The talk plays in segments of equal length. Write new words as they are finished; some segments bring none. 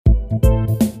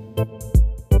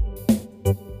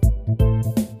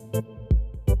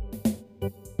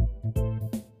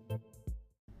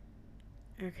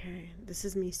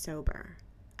This is me sober.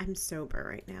 I'm sober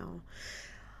right now.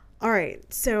 All right,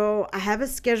 so I have a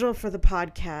schedule for the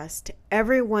podcast.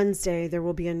 Every Wednesday, there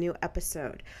will be a new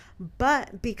episode.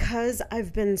 But because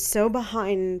I've been so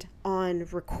behind on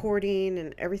recording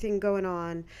and everything going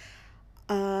on,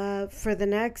 for the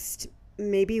next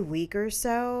maybe week or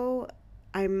so,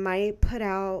 I might put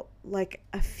out like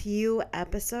a few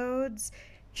episodes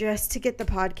just to get the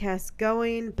podcast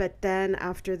going. But then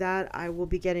after that, I will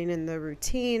be getting in the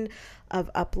routine of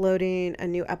uploading a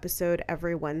new episode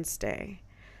every Wednesday.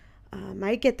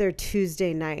 Might get there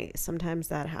Tuesday night. Sometimes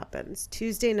that happens.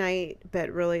 Tuesday night, but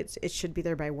really it should be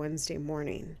there by Wednesday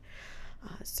morning.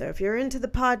 So if you're into the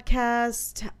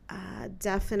podcast,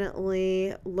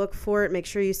 definitely look for it. Make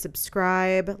sure you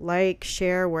subscribe, like,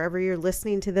 share wherever you're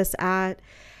listening to this at,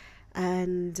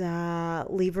 and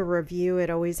leave a review. It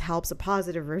always helps. A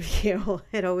positive review.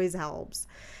 It always helps.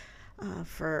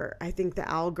 I think the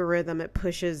algorithm, it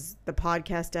pushes the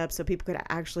podcast up so people could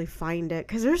actually find it.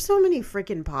 Because there's so many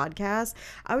freaking podcasts.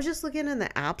 I was just looking in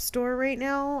the App Store right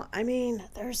now. I mean,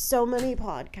 there's so many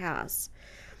podcasts.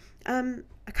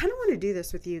 I kind of want to do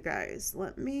this with you guys.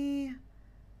 I'm going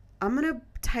to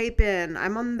type in,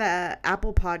 I'm on the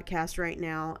Apple Podcast right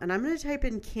now, and I'm going to type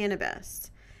in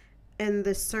cannabis in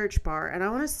the search bar, and I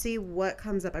want to see what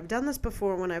comes up. I've done this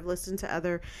before when I've listened to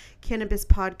other cannabis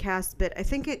podcasts, but I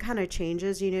think it kind of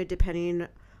changes, depending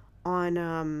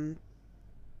on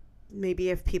maybe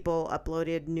if people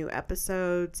uploaded new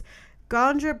episodes.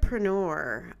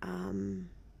 Ganjapreneur.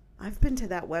 I've been to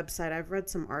that website. I've read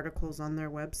some articles on their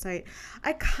website.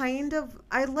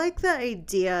 I like the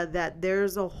idea that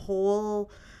there's a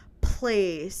whole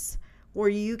place where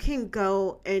you can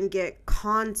go and get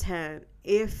content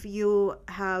if you're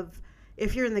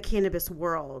in the cannabis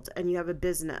world and you have a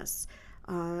business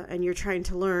and you're trying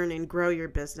to learn and grow your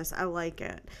business. I like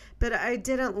it. But I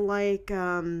didn't like,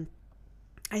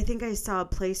 I think I saw a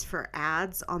place for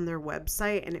ads on their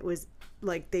website, and it was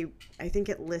like I think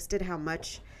it listed how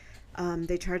much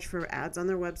they charge for ads on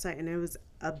their website, and it was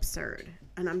absurd.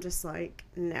 And I'm just like,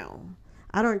 no,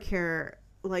 I don't care.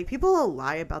 Like, people will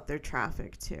lie about their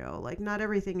traffic too. Like, not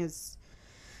everything is...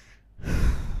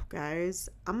 Guys,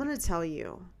 I'm going to tell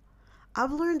you,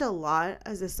 I've learned a lot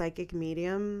as a psychic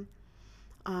medium,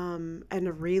 and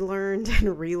relearned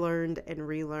and relearned and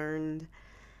relearned.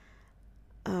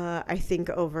 I think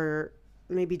over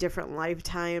maybe different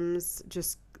lifetimes,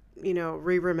 just,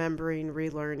 re-remembering,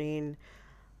 relearning.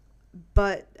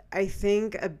 But I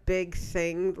think a big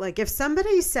thing, like if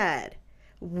somebody said,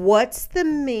 what's the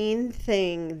main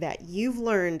thing that you've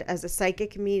learned as a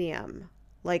psychic medium?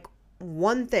 Like,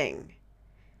 one thing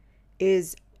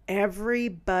is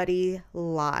everybody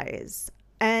lies.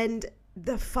 And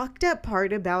the fucked up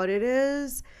part about it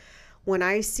is, when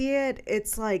I see it,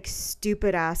 it's like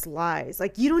stupid ass lies.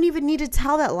 Like, you don't even need to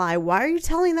tell that lie. Why are you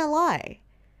telling that lie?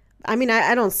 I mean,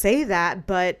 I don't say that,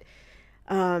 but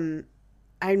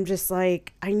I'm just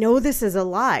like, I know this is a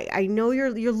lie. I know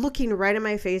you're looking right in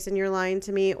my face and you're lying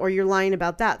to me, or you're lying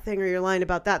about that thing, or you're lying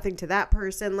about that thing to that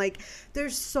person. Like,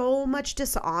 there's so much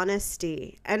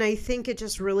dishonesty. And I think it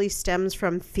just really stems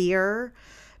from fear.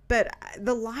 But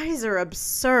the lies are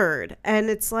absurd. And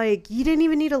it's like, you didn't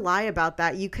even need to lie about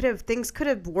that. Things could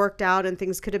have worked out and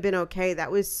things could have been okay.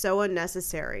 That was so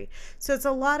unnecessary. So it's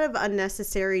a lot of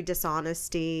unnecessary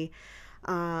dishonesty.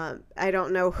 I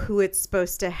don't know who it's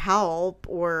supposed to help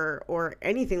or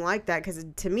anything like that, because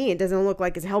to me it doesn't look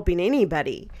like it's helping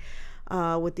anybody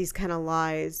with these kind of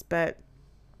lies. But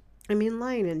I mean,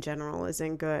 lying in general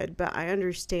isn't good, but I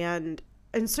understand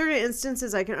in certain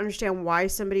instances, I can understand why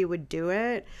somebody would do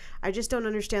it. I just don't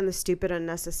understand the stupid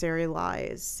unnecessary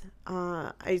lies.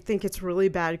 I think it's really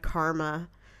bad karma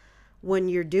when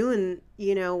you're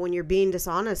when you're being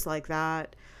dishonest like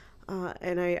that.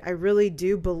 And I really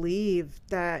do believe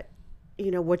that,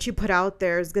 what you put out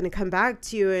there is going to come back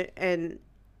to you, and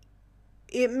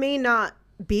it may not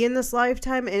be in this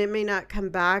lifetime and it may not come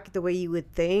back the way you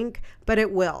would think, but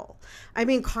it will. I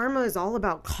mean, karma is all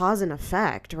about cause and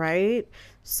effect, right?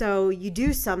 So you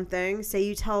do something, say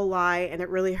you tell a lie and it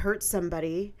really hurts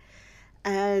somebody,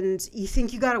 and you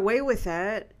think you got away with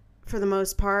it for the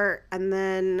most part, and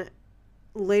then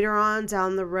later on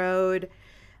down the road,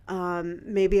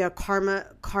 maybe a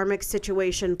karmic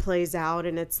situation plays out,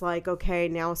 and it's like, okay,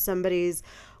 now somebody's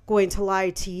going to lie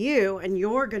to you and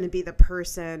you're going to be the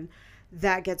person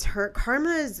that gets hurt. Karma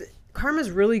is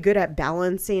really good at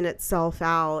balancing itself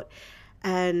out.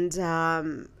 And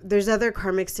there's other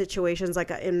karmic situations, like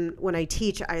when I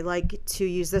teach, I like to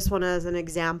use this one as an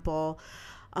example,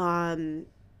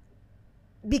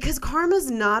 because karma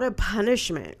is not a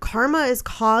punishment. Karma is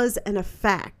cause and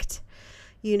effect.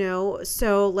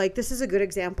 So like this is a good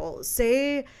example.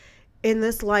 Say in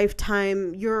this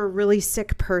lifetime you're a really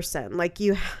sick person, like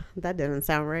that didn't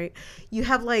sound right. You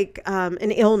have like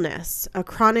an illness, a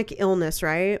chronic illness,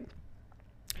 right?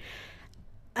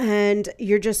 And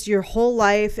your whole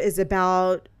life is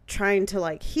about trying to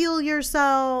like heal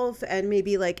yourself and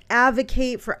maybe like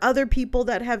advocate for other people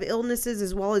that have illnesses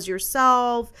as well as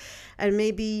yourself. And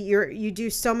maybe you do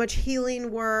so much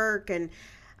healing work, and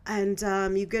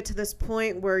you get to this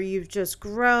point where you've just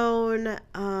grown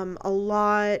a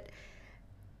lot.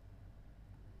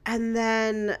 And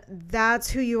then that's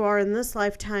who you are in this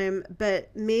lifetime. But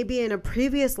maybe in a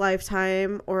previous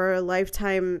lifetime or a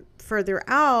lifetime further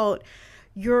out,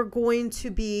 you're going to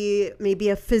be maybe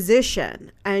a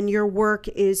physician and your work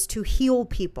is to heal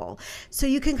people. So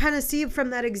you can kind of see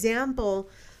from that example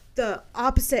the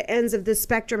opposite ends of the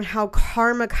spectrum, how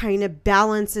karma kind of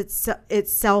balances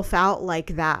itself out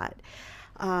like that.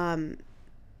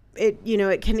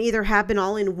 It can either happen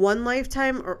all in one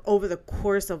lifetime or over the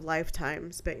course of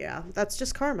lifetimes. But yeah, that's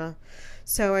just karma.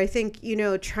 So I think,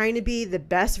 trying to be the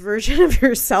best version of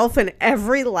yourself in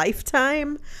every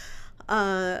lifetime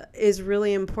is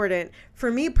really important. For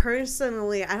me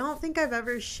personally, I don't think I've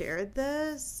ever shared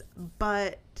this,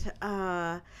 but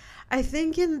I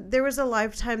think there was a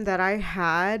lifetime that I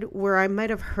had where I might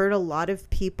have hurt a lot of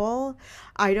people.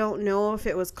 I don't know if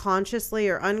it was consciously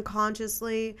or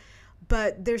unconsciously,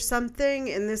 but there's something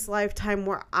in this lifetime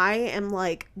where I am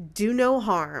like, do no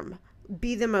harm.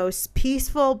 Be the most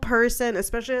peaceful person,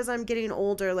 especially as I'm getting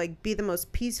older, like be the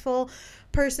most peaceful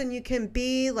person you can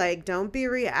be. Like, don't be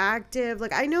reactive.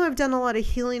 Like, I know I've done a lot of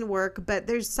healing work, but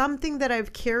there's something that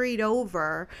I've carried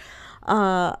over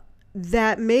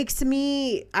that makes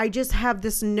me, I just have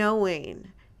this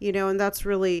knowing, and that's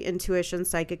really intuition,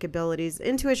 psychic abilities.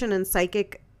 Intuition and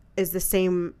psychic is the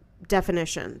same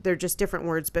definition. They're just different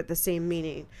words, but the same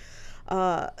meaning.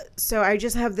 So I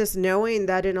just have this knowing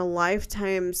that in a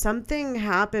lifetime, something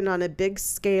happened on a big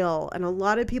scale and a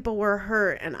lot of people were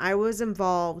hurt and I was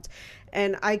involved,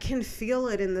 and I can feel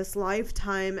it in this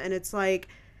lifetime. And it's like,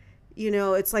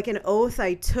 it's like an oath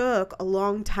I took a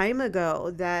long time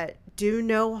ago that do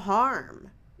no harm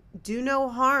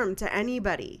to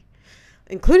anybody,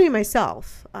 including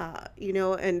myself,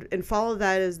 and follow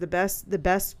that as the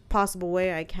best possible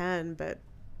way I can. But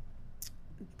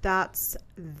that's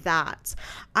that.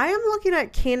 I am looking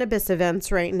at cannabis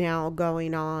events right now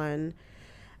going on,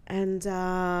 and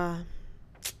I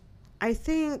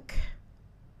think,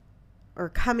 or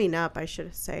coming up, I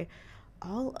should say,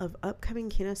 all of upcoming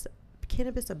cannabis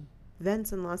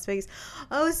events in Las Vegas.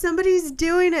 Oh, somebody's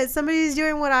doing it. Somebody's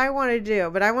doing what I want to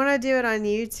do, but I want to do it on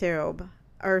YouTube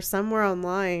or somewhere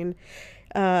online.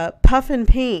 Puff and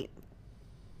paint.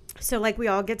 So like we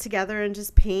all get together and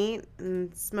just paint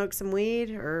and smoke some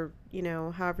weed, or,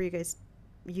 however you guys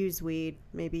use weed.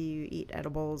 Maybe you eat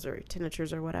edibles or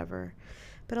tinctures or whatever.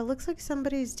 But it looks like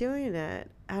somebody's doing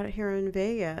it out here in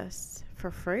Vegas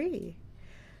for free.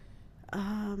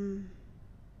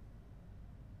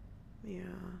 Yeah.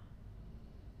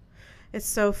 It's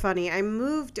so funny. I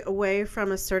moved away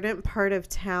from a certain part of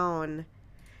town,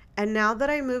 and now that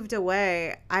I moved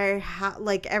away,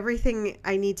 like everything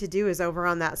I need to do is over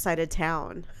on that side of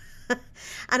town.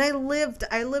 And I lived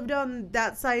on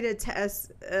that side of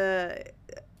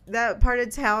that part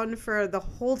of town for the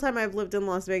whole time I've lived in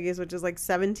Las Vegas, which is like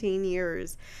 17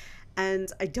 years.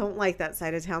 And I don't like that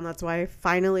side of town. That's why I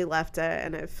finally left it.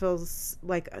 And it feels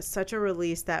like such a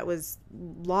release that was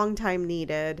long time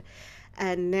needed.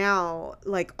 And now,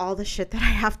 like, all the shit that I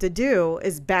have to do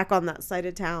is back on that side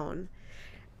of town.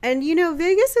 And,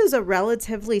 Vegas is a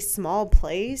relatively small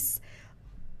place.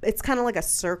 It's kind of like a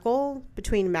circle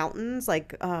between mountains.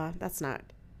 Like, that's not...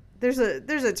 There's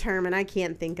a term, and I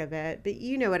can't think of it. But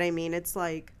you know what I mean. It's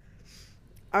like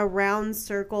a round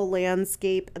circle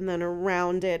landscape, and then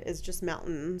around it is just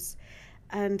mountains.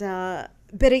 And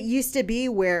but it used to be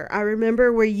where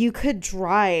you could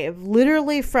drive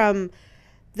literally from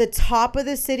the top of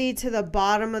the city to the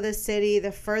bottom of the city,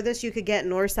 the furthest you could get,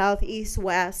 north, south, east,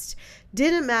 west.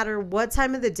 Didn't matter what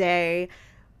time of the day.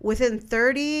 Within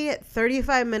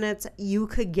 35 minutes, you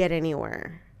could get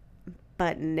anywhere.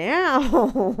 But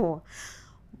now,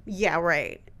 yeah,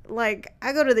 right. Like,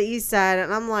 I go to the east side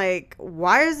and I'm like,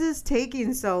 why is this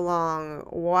taking so long?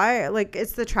 Why? Like,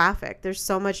 it's the traffic. There's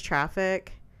so much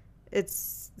traffic.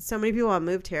 It's so many people have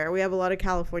moved here. We have a lot of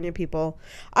California people.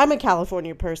 I'm a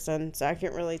California person, so I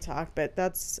can't really talk, but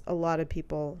that's a lot of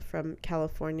people from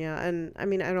California. And I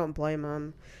mean, I don't blame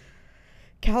them.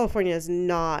 California is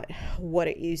not what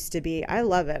it used to be. I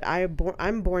love it.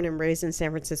 I'm born and raised in San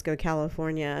Francisco,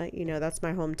 California. You know, that's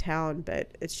my hometown,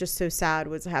 but it's just so sad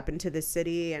what's happened to the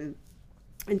city and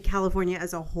California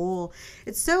as a whole.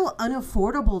 It's so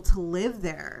unaffordable to live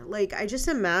there. Like, I just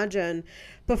imagine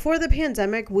before the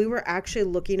pandemic, we were actually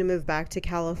looking to move back to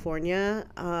California.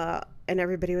 And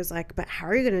everybody was like, but how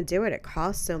are you going to do it? It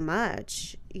costs so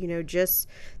much. You know, just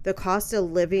the cost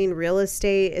of living, real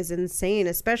estate is insane,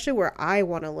 especially where I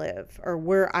want to live or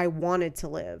where I wanted to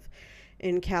live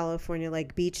in California,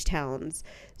 like beach towns.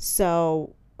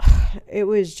 So it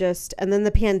was just, and then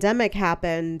the pandemic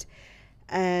happened.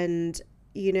 And,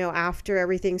 you know, after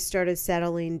everything started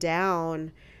settling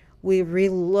down, we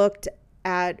re-looked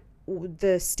at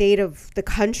the state of the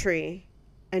country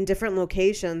and different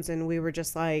locations. And we were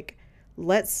just like,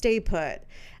 let's stay put.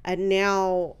 And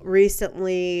now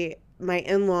recently my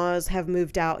in-laws have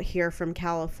moved out here from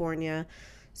California.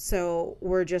 So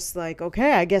we're just like,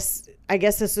 okay, I guess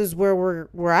this is where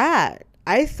we're at.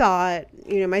 I thought,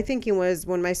 you know, my thinking was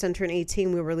when my son turned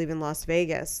 18, we were leaving Las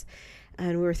Vegas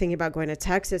and we were thinking about going to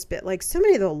Texas, but like so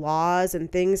many of the laws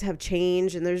and things have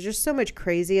changed and there's just so much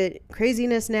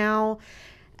craziness now.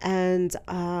 And,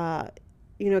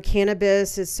 you know,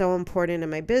 cannabis is so important in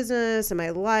my business and my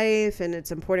life, and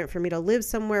it's important for me to live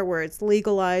somewhere where it's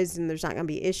legalized and there's not going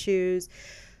to be issues.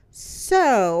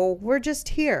 So we're just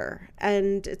here,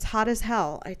 and it's hot as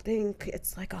hell. I think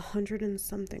it's like 100 and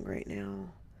something right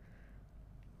now.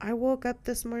 I woke up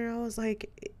this morning, I was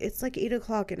like, it's like 8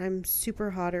 o'clock and I'm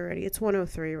super hot already. It's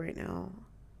 103 right now.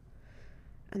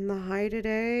 And the high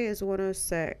today is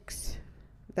 106.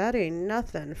 That ain't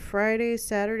nothing. Friday,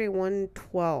 Saturday,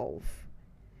 112.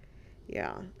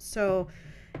 Yeah. So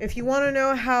if you want to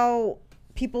know how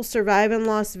people survive in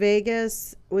Las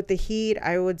Vegas with the heat,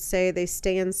 I would say they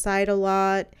stay inside a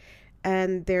lot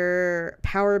and their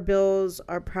power bills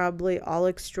are probably all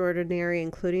extraordinary,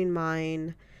 including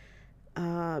mine,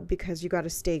 because you got to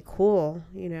stay cool,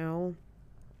 you know.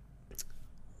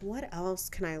 What else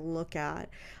can I look at?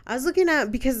 I was looking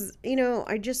at, because, you know,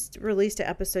 I just released an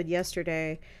episode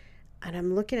yesterday and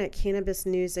I'm looking at cannabis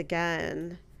news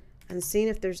again and seeing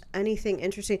if there's anything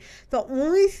interesting. The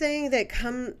only thing that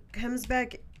comes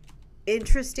back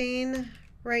interesting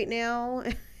right now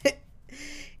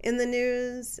in the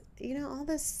news, you know, all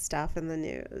this stuff in the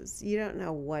news, you don't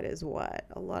know what is what.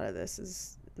 A lot of this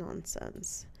is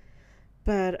nonsense.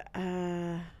 But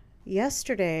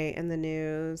yesterday in the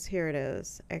news, here it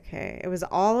is. Okay. It was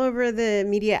all over the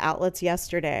media outlets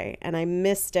yesterday and I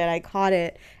missed it. I caught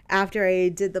it after I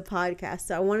did the podcast.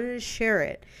 So I wanted to share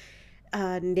it.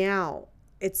 Now,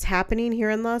 it's happening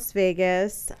here in Las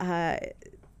Vegas.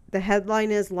 The headline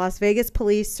is Las Vegas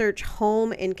police search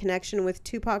home in connection with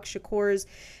Tupac Shakur's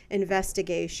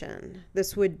investigation.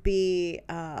 This would be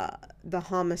the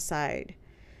homicide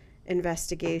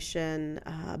investigation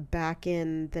back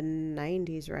in the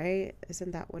 90s, right?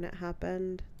 Isn't that when it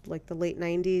happened? Like the late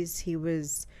 90s, he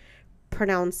was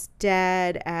pronounced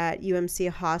dead at UMC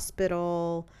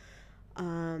Hospital.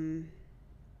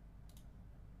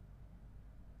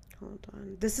 Hold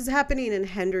on. This is happening in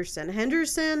Henderson.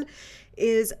 Henderson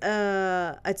is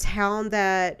a town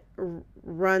that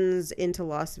runs into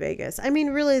Las Vegas. I mean,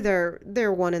 really,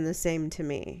 they're one and the same to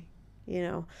me, you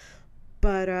know.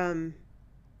 But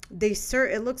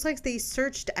it looks like they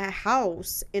searched a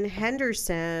house in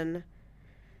Henderson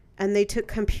and they took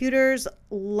computers,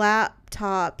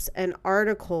 laptops, and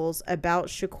articles about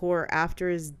Shakur after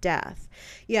his death.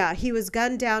 Yeah, he was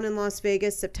gunned down in Las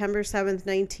Vegas September 7th,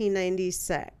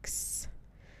 1996.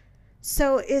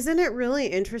 So isn't it really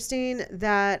interesting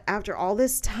that after all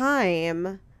this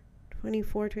time,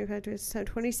 24, 25,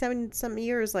 27 some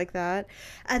years like that,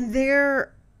 and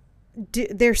they're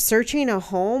searching a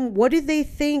home? What do they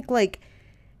think, like,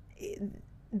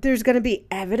 there's going to be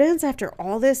evidence after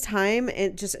all this time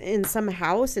and just in some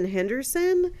house in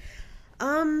Henderson?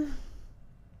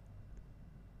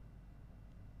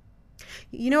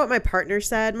 You know what my partner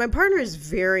said? My partner is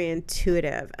very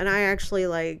intuitive, and I actually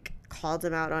like called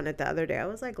him out on it the other day. I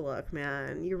was like, look,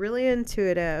 man, you're really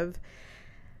intuitive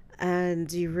and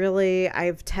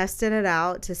I've tested it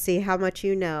out to see how much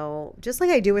you know, just like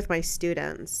I do with my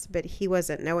students, but he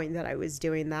wasn't knowing that I was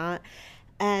doing that.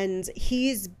 And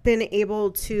he's been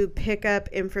able to pick up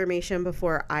information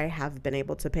before I have been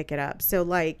able to pick it up. So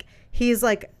like, he's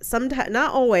like, sometimes,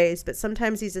 not always, but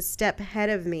sometimes he's a step ahead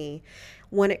of me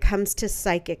when it comes to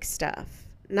psychic stuff,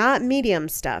 not medium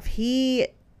stuff. He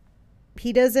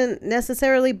doesn't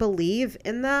necessarily believe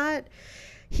in that.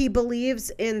 He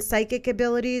believes in psychic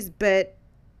abilities, but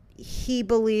he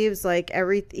believes like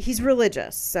he's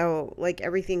religious. So like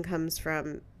everything comes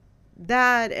from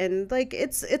that, and like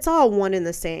it's all one and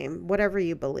the same, whatever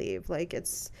you believe. Like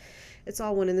it's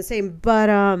all one and the same.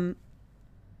 But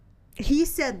he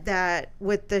said that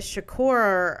with the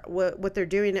Shakur, what they're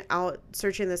doing out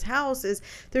searching this house is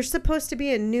there's supposed to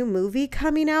be a new movie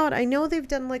coming out. I know they've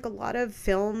done like a lot of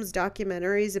films,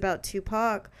 documentaries about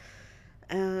Tupac,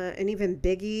 and even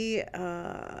Biggie,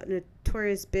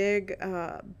 Notorious Big,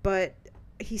 but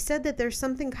he said that there's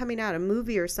something coming out, a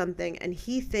movie or something, and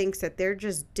he thinks that they're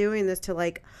just doing this to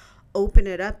like open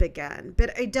it up again.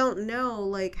 But I don't know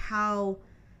like how,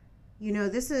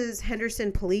 this is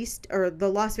Henderson Police, or the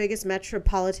Las Vegas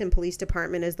Metropolitan Police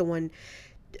Department is the one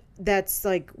that's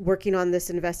like working on this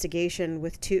investigation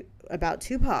about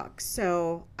Tupac.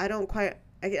 So I don't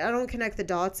connect the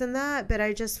dots in that, but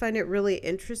I just find it really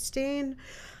interesting.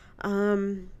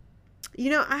 I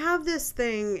have this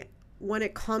thing when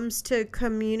it comes to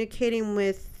communicating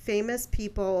with famous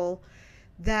people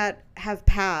that have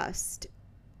passed.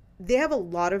 They have a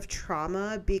lot of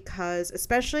trauma because,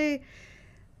 especially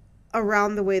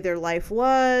around the way their life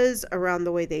was, around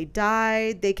the way they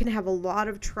died, they can have a lot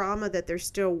of trauma that they're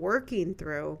still working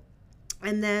through.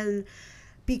 And then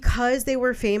because they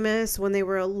were famous when they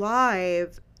were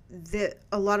alive,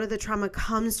 a lot of the trauma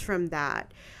comes from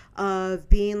that, of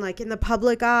being like in the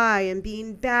public eye and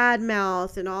being bad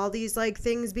mouthed and all these like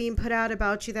things being put out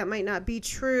about you that might not be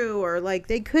true, or like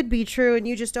they could be true and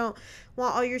you just don't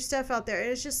want all your stuff out there. And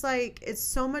it's just like, it's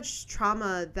so much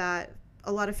trauma that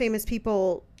a lot of famous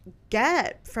people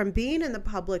get from being in the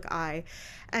public eye.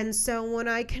 And so when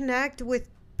I connect with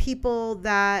people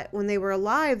that when they were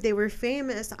alive, they were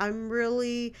famous,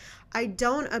 I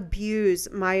don't abuse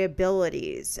my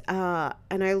abilities.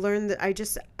 And I learned that I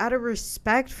just, out of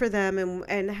respect for them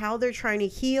and how they're trying to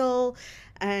heal,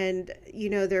 and,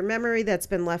 their memory that's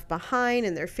been left behind,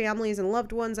 and their families and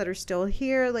loved ones that are still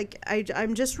here. Like,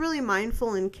 I'm just really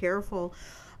mindful and careful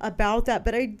about that.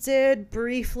 But I did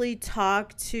briefly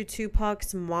talk to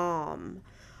Tupac's mom.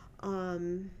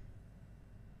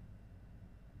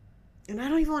 And I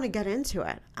don't even want to get into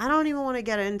it.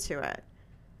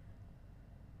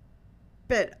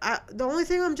 But the only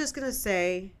thing I'm just going to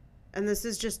say, and this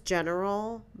is just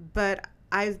general, but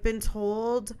I've been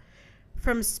told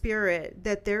from spirit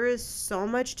that there is so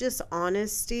much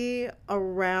dishonesty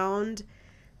around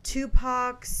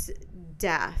Tupac's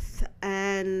death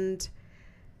and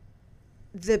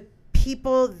the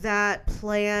people that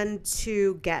plan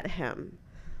to get him,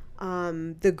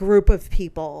 the group of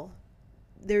people.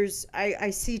 I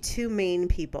see two main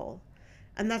people,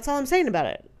 and that's all I'm saying about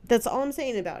it.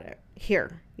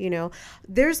 Here,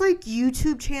 there's like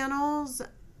YouTube channels,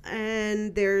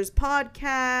 and there's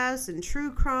podcasts and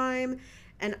true crime,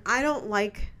 and I don't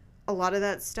like a lot of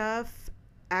that stuff.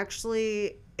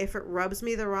 Actually, if it rubs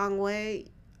me the wrong way,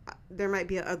 there might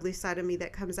be an ugly side of me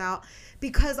that comes out,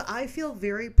 because I feel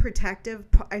very protective.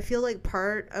 I feel like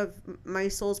part of my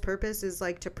soul's purpose is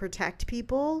like to protect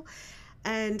people.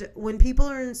 And when people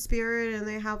are in spirit and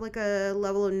they have like a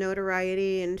level of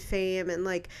notoriety and fame, and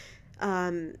like,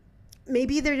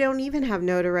 maybe they don't even have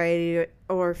notoriety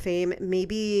or fame.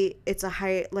 Maybe it's a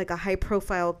high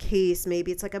profile case.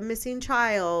 Maybe it's like a missing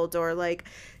child, or like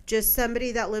just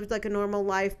somebody that lived like a normal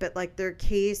life, but like their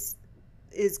case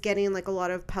is getting like a lot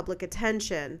of public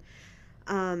attention.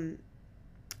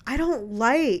 I don't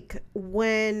like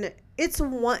when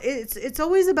it's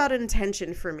always about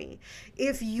intention for me.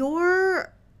 If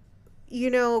you're,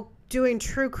 doing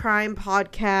true crime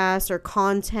podcasts or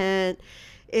content,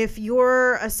 if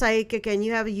you're a psychic and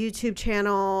you have a YouTube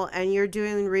channel and you're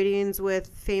doing readings with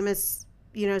famous,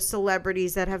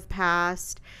 celebrities that have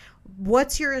passed,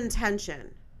 what's your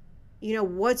intention?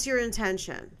 What's your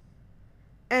intention?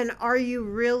 And are you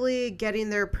really getting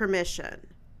their permission?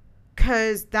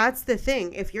 Because that's the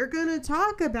thing. If you're going to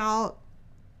talk about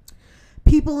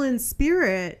people in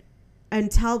spirit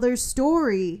and tell their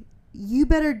story, you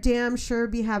better damn sure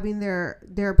be having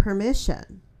their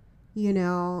permission. You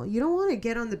don't want to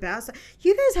get on the bad side.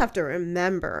 You guys have to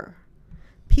remember,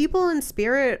 people in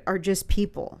spirit are just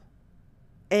people.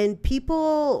 And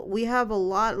people, we have a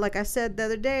lot, like I said the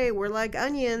other day, we're like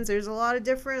onions. There's a lot of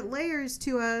different layers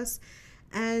to us.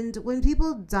 And when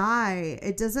people die,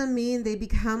 it doesn't mean they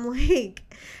become like,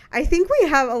 I think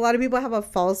a lot of people have a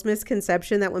false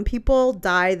misconception that when people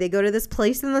die, they go to this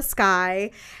place in the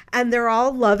sky and they're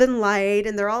all love and light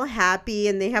and they're all happy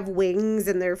and they have wings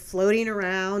and they're floating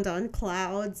around on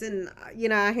clouds. And,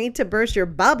 I hate to burst your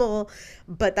bubble,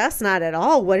 but that's not at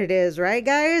all what it is, right,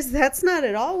 guys? That's not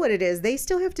at all what it is. They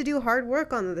still have to do hard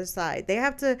work on the other side. They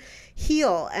have to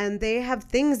heal, and they have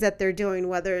things that they're doing,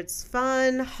 whether it's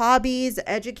fun, hobbies,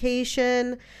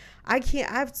 education.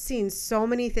 I've seen so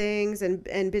many things and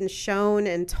been shown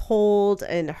and told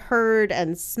and heard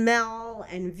and smell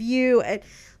and view. And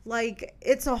like,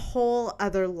 it's a whole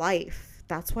other life.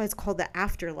 That's why it's called the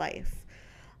afterlife.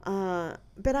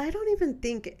 But I don't even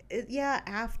think, yeah,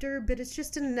 after, but it's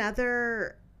just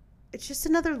another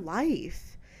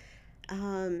life.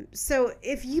 So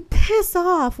if you piss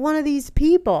off one of these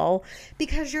people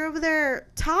because you're over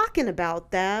there talking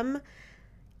about them,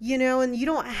 and you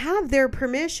don't have their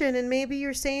permission, and maybe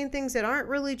you're saying things that aren't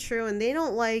really true and they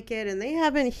don't like it and they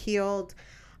haven't healed.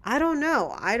 I don't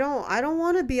know. I don't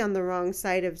want to be on the wrong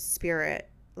side of spirit.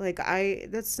 Like,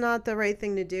 that's not the right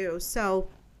thing to do. So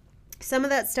some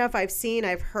of that stuff I've seen,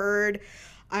 I've heard.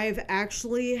 I've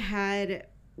actually had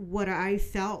what I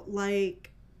felt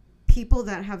like people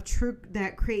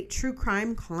that create true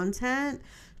crime content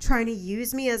trying to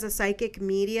use me as a psychic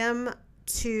medium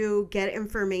to get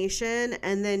information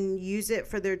and then use it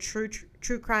for their true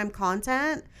crime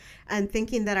content, and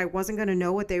thinking that I wasn't going to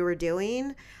know what they were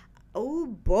doing. Oh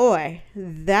boy,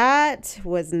 that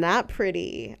was not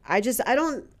pretty. I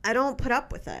don't put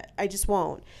up with it. I just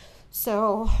won't.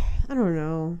 So, I don't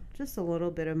know, just a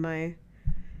little bit of my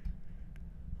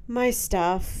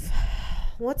stuff.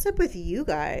 What's up with you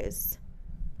guys?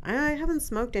 I haven't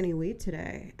smoked any weed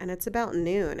today, and it's about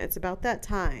noon. It's about that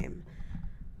time.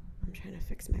 I'm trying to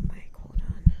fix my mic. Hold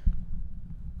on.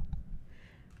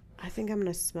 I think I'm going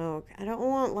to smoke. I don't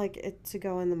want like it to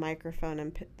go in the microphone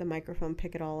and the microphone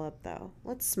pick it all up though.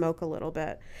 Let's smoke a little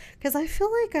bit, cuz I feel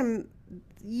like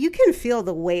you can feel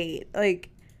the weight like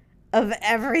of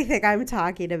everything I'm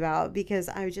talking about, because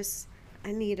I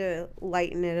need to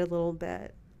lighten it a little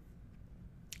bit.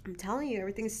 I'm telling you,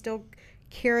 everything's still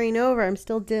carrying over. I'm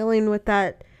still dealing with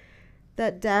that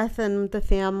death and the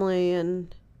family,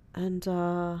 and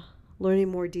learning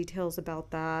more details about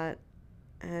that.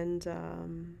 And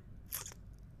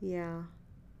yeah.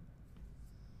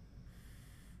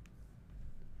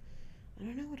 I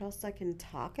don't know what else I can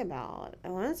talk about. I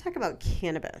want to talk about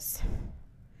cannabis.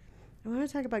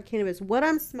 What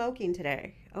I'm smoking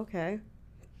today. Okay.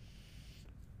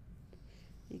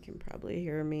 You can probably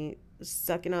hear me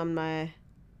sucking on my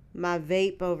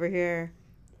vape over here.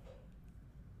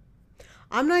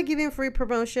 I'm not giving free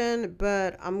promotion,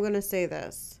 but I'm going to say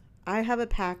this. I have a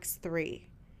PAX 3.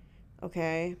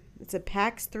 Okay? It's a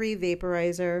PAX 3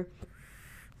 vaporizer.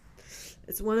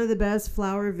 It's one of the best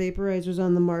flower vaporizers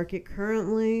on the market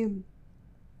currently.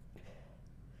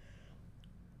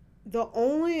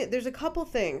 There's a couple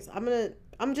things.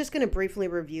 I'm just going to briefly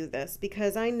review this,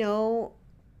 because I know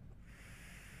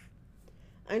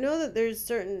that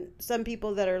there's some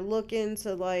people that are looking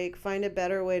to like find a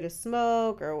better way to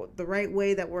smoke, or the right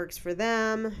way that works for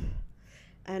them.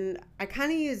 And I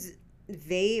kind of use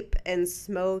vape and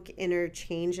smoke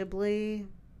interchangeably,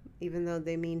 even though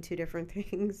they mean two different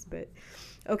things. But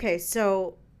okay,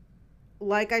 so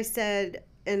like I said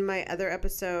in my other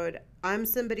episode, I'm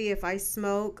somebody, if I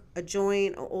smoke a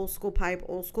joint, an old school pipe,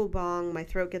 old school bong, my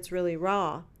throat gets really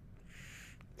raw.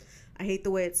 I hate the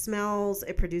way it smells.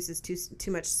 It produces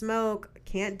too much smoke.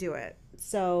 Can't do it.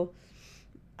 So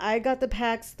I got the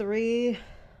PAX 3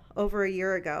 over a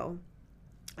year ago.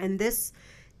 And this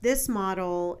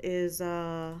model is,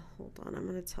 hold on, I'm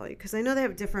going to tell you, because I know they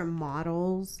have different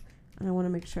models, and I want to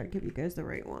make sure I give you guys the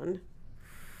right one.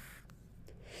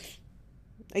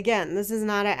 Again, this is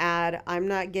not an ad. I'm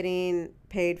not getting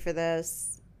paid for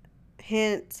this.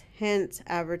 Hint,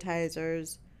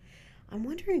 advertisers. I'm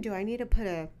wondering, do I need to put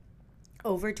a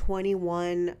over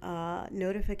 21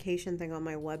 notification thing on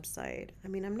my website? I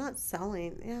mean, I'm not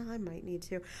selling. Yeah, I might need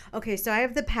to. Okay, so I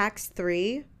have the PAX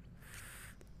 3.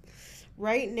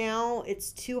 Right now,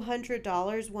 it's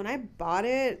 $200. When I bought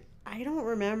it, I don't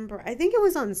remember. I think it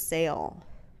was on sale.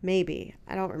 Maybe.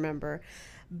 I don't remember.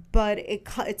 But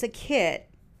it's a kit.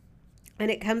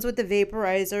 And it comes with the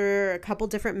vaporizer, a couple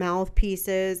different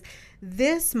mouthpieces.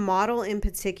 This model in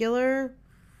particular,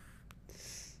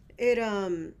 they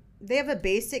have a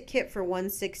basic kit for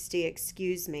 $160,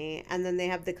 excuse me, and then they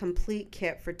have the complete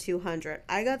kit for $200.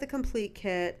 I got the complete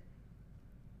kit.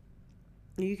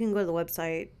 You can go to the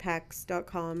website,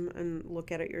 pax.com, and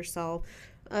look at it yourself.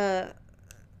 But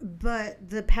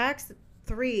the PAX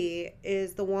 3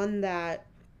 is the one that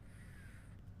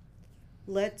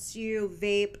lets you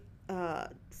vape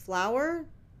flower,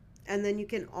 and then you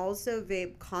can also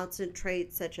vape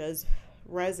concentrates such as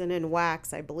resin and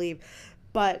wax, I believe.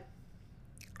 But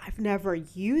I've never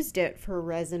used it for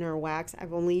resin or wax.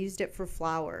 I've only used it for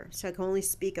flower, so I can only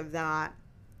speak of that.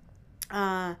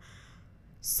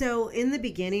 So in the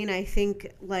beginning, I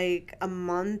think like a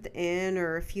month in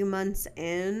or a few months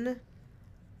in,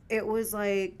 it was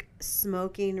like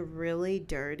smoking really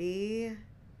dirty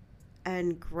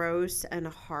and gross and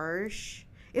harsh.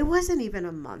 It wasn't even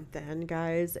a month in,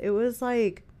 guys. It was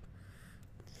like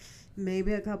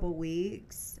maybe a couple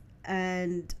weeks.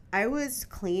 And I was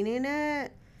cleaning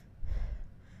it,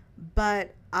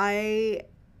 but I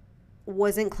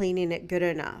wasn't cleaning it good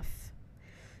enough.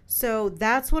 So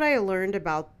that's what I learned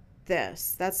about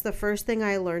this. That's the first thing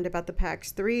I learned about the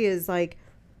PAX 3 is like,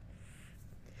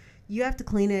 you have to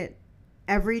clean it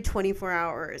every 24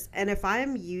 hours. And if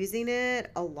I'm using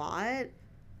it a lot,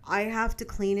 I have to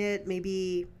clean it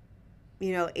maybe,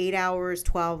 8 hours,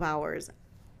 12 hours.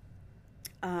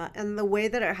 And the way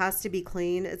that it has to be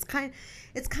clean, it's kind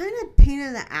of pain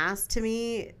in the ass to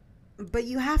me, but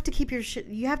you have to keep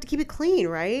you have to keep it clean,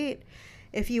 right?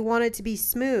 If you want it to be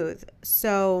smooth.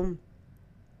 So,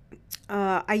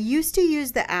 I used to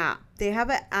use the app. They have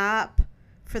an app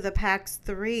for the PAX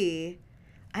 3.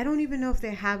 I don't even know if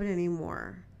they have it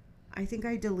anymore. I think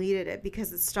I deleted it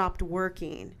because it stopped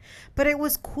working. But it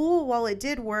was cool while it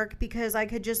did work because I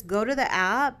could just go to the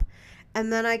app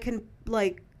and then I can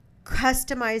like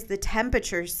customize the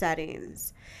temperature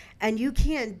settings. And you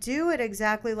can't do it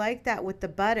exactly like that with the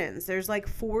buttons. There's like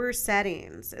 4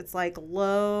 settings. It's like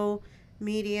low,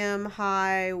 medium,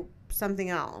 high, something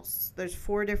else. There's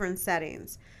 4 different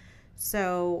settings.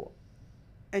 So,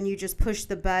 and you just push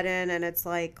the button and it's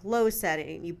like low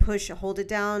setting. You hold it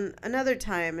down another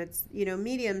time. It's,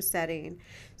 medium setting.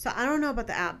 So I don't know about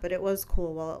the app, but it was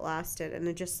cool while it lasted. And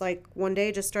it just like one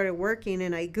day just started working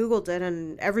and I Googled it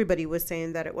and everybody was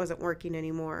saying that it wasn't working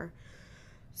anymore.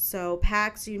 So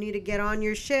PAX, you need to get on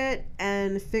your shit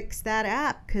and fix that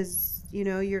app because,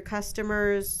 your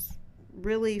customers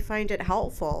really find it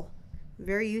helpful,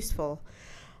 very useful.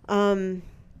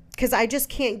 Because I just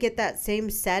can't get that same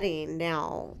setting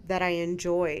now that I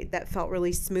enjoyed that felt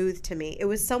really smooth to me. It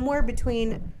was somewhere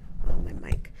between,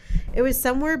 it was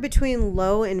somewhere between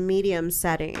low and medium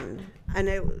setting. And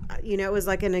it was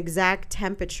like an exact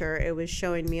temperature it was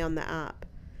showing me on the app.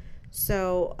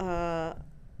 So,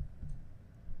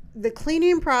 the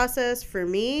cleaning process for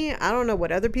me, I don't know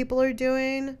what other people are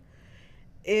doing,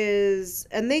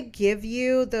 and they give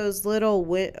you those little,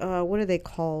 what are they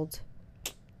called?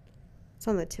 It's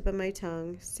on the tip of my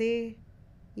tongue. See?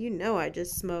 I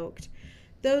just smoked.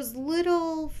 Those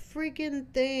little freaking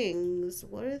things.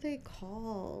 What are they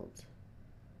called?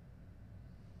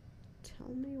 Tell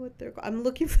me what they're called. I'm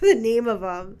looking for the name of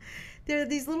them. They're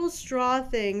these little straw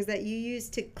things that you use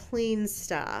to clean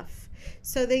stuff.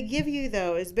 So they give you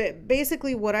those. But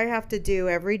basically what I have to do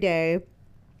every day,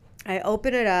 I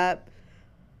open it up.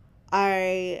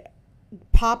 I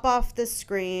pop off the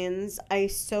screens. I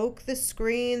soak the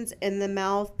screens and the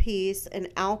mouthpiece in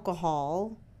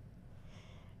alcohol.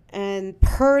 And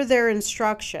per their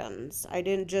instructions. I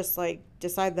didn't just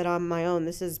decide that on my own.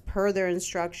 This is per their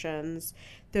instructions.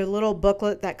 Their little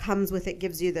booklet that comes with it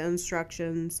gives you the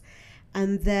instructions.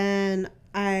 And then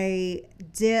I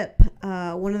dip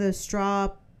one of those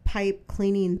straw pipe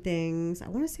cleaning things. I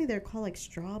want to say they're called like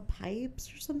straw pipes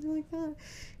or something like that.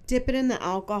 Dip it in the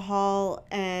alcohol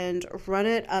and run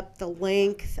it up the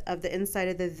length of the inside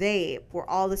of the vape where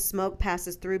all the smoke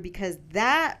passes through, because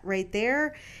that right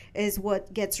there is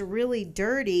what gets really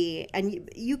dirty, and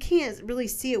you can't really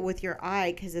see it with your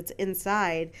eye because it's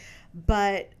inside,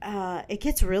 but it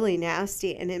gets really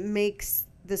nasty and it makes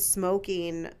the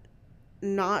smoking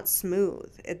not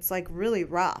smooth. It's like really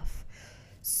rough.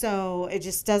 So it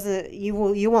just doesn't, you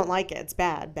won't like it. It's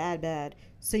bad.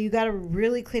 So you got to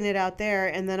really clean it out there.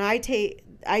 And then I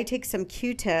take some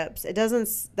Q-tips.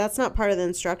 That's not part of the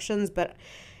instructions, but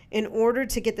in order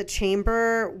to get the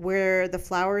chamber where the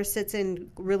flower sits in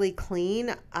really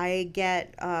clean, I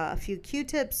get a few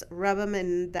Q-tips, rub them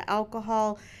in the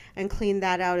alcohol, and clean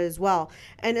that out as well.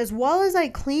 And as well as I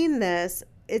clean this,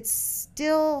 it's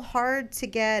still hard to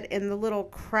get in the little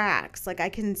cracks. Like I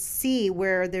can see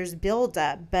where there's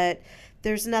buildup, but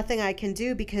there's nothing I can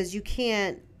do because you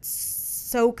can't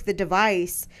soak the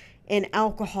device in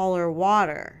alcohol or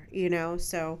water,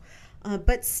 so,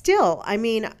 but still, I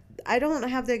mean, I don't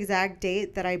have the exact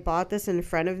date that I bought this in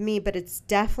front of me, but it's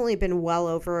definitely been well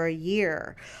over a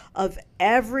year of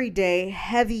everyday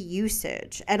heavy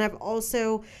usage. And I've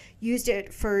also used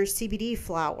it for CBD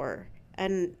flower,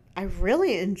 and I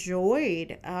really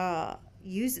enjoyed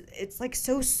it's like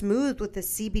so smooth with the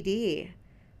CBD,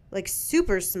 like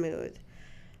super smooth,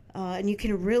 and you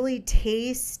can really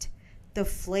taste the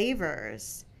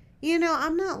flavors.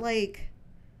 I'm not like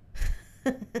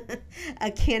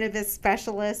a cannabis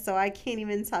specialist, so I can't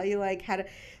even tell you how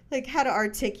to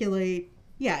articulate.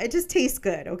 Yeah, it just tastes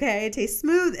good. Okay, it tastes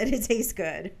smooth and it tastes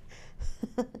good.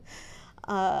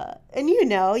 And you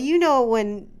know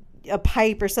when a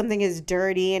pipe or something is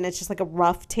dirty and it's just like a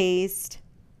rough taste.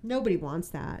 Nobody wants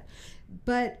that.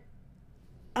 But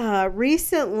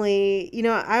recently,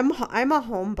 I'm a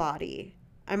homebody.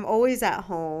 I'm always at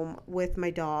home with my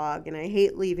dog, and I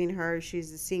hate leaving her.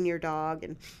 She's a senior dog,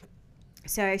 and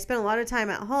so I spend a lot of time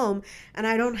at home, and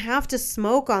I don't have to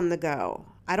smoke on the go.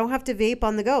 I don't have to vape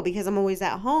on the go because I'm always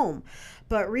at home.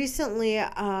 But recently,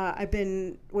 I've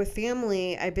been with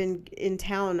family. I've been in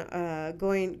town,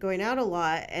 going out a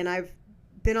lot, and I've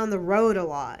been on the road a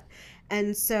lot.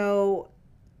 And so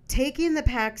taking the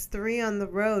PAX 3 on the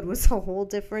road was a whole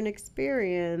different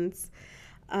experience.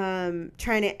 Trying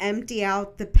to empty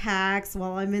out the packs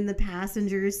while I'm in the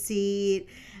passenger seat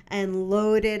and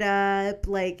load it up,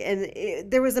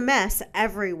 there was a mess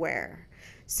everywhere.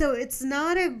 So it's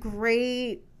not a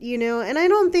great, and I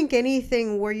don't think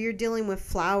anything where you're dealing with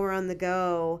flour on the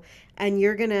go and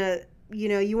you're going to,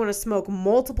 you want to smoke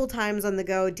multiple times on the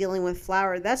go dealing with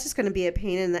flour, that's just going to be a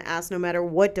pain in the ass no matter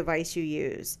what device you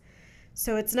use.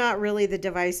 So it's not really the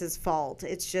device's fault.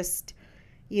 It's just,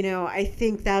 I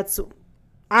think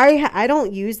I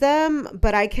don't use them,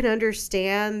 but I can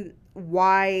understand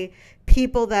why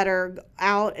people that are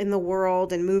out in the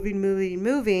world and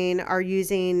moving are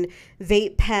using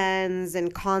vape pens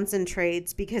and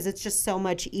concentrates because it's just so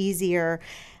much easier,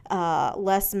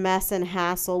 less mess and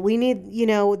hassle. We need,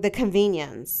 the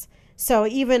convenience. So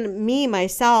even me,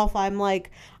 myself, I'm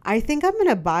like, I think I'm going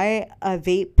to buy a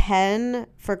vape pen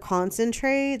for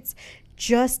concentrates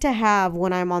just to have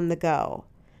when I'm on the go.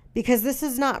 Because this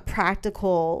is not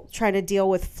practical trying to deal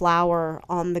with flour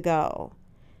on the go.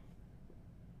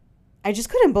 I just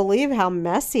couldn't believe how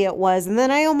messy it was. And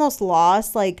then I almost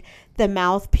lost the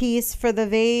mouthpiece for the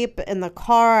vape in the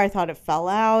car. I thought it fell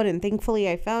out, and thankfully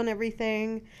I found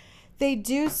everything. They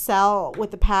do sell with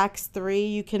the PAX 3.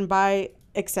 You can buy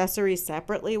accessories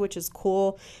separately, which is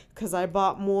cool because I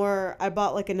bought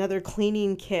another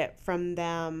cleaning kit from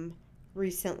them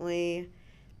recently.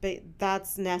 But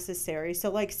that's necessary.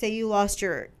 So say you lost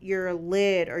your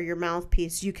lid or your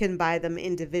mouthpiece, you can buy them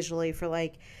individually for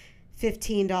 $15,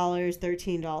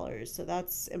 $13. So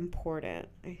that's important,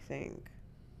 I think.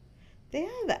 They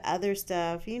have other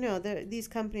stuff. These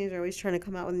companies are always trying to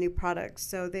come out with new products.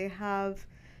 So they have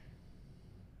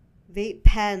vape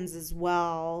pens as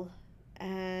well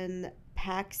and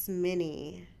Pax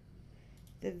Mini.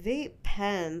 The vape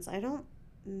pens, I don't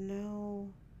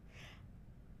know.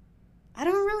 I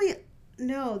don't really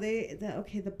know.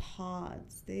 The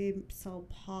pods. They sell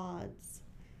pods.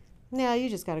 Yeah, you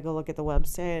just got to go look at the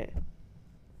website.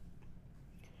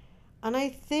 And I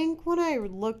think when I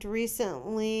looked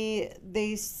recently,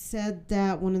 they said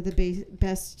that one of the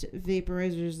best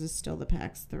vaporizers is still the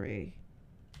PAX 3.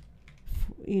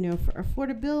 For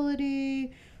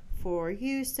affordability, for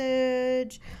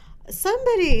usage.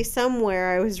 Somebody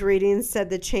somewhere I was reading said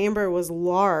the chamber was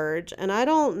large, and I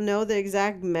don't know the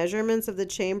exact measurements of the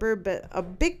chamber, but a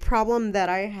big problem that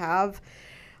I have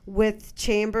with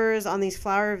chambers on these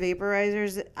flower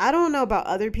vaporizers, I don't know about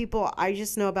other people, I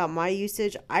just know about my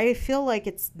usage. I feel like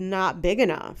it's not big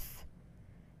enough.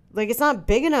 It's not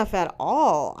big enough at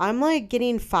all. I'm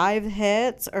getting 5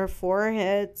 hits or 4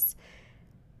 hits,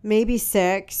 maybe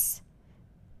 6,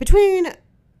 between,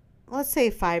 let's say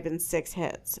 5 and 6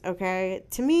 hits, okay?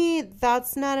 To me,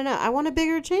 that's not enough. I want a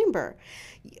bigger chamber.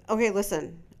 Okay,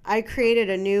 listen. I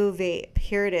created a new vape.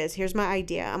 Here it is. Here's my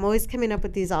idea. I'm always coming up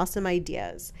with these awesome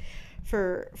ideas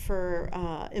for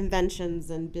inventions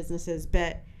and businesses.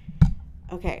 But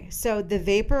okay, so the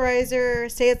vaporizer,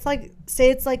 say it's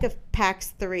like a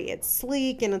PAX 3. It's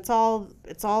sleek and it's all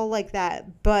like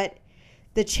that. But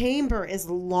the chamber is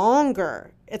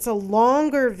longer. It's a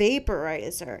longer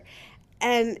vaporizer.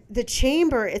 And the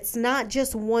chamber, it's not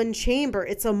just one chamber.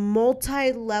 It's a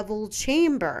multi-level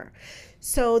chamber.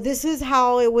 So this is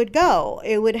how it would go.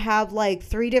 It would have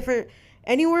 3 different,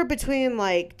 anywhere between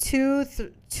 2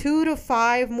 to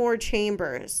 5 more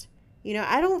chambers.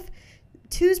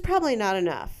 2's probably not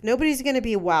enough. Nobody's going to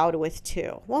be wowed with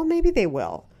 2. Well, maybe they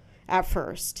will at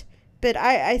first. But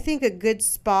I think a good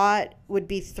spot would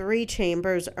be 3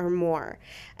 chambers or more.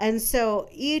 And so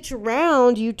each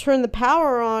round you turn the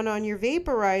power on your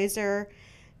vaporizer,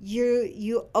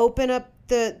 you open up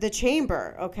the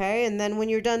chamber, okay? And then when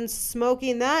you're done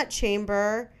smoking that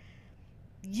chamber,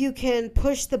 you can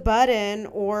push the button,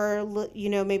 or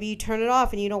maybe you turn it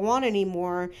off and you don't want any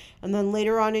more. And then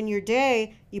later on in your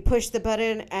day, you push the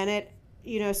button and it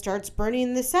starts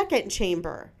burning the second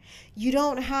chamber. You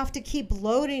don't have to keep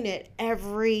loading it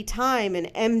every time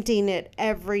and emptying it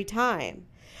every time.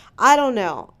 I don't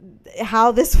know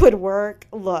how this would work.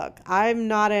 Look, I'm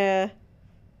not a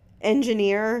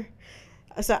engineer,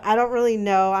 So I don't really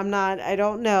know. I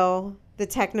don't know the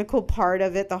technical part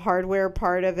of it, the hardware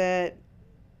part of it,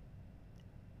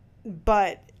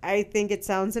 but I think it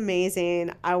sounds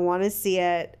amazing. I want to see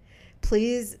it.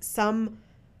 Please, some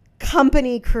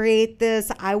company create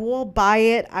this. I will buy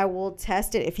it. I will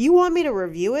test it. If you want me to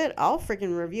review it, I'll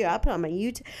freaking review it. I'll put it on my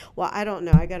YouTube. Well, I don't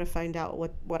know. I got to find out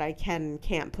what I can and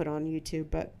can't put on YouTube,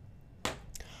 but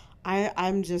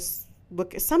I'm just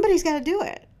look. Somebody's got to do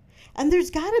it, and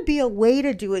there's got to be a way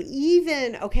to do it.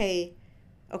 Even okay.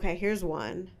 Here's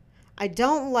one. I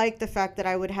don't like the fact that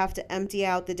I would have to empty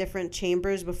out the different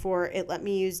chambers before it let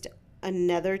me use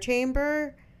another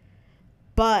chamber.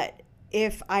 But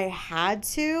if I had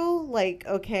to, like,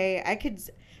 okay,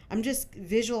 I'm just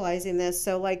visualizing this.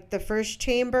 So, like, the first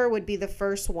chamber would be the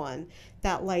first one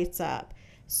that lights up.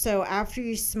 So, after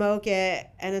you smoke it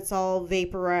and it's all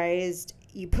vaporized,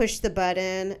 you push the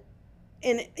button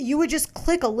and you would just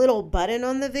click a little button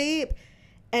on the vape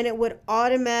and it would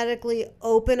automatically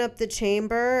open up the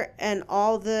chamber and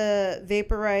all the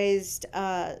vaporized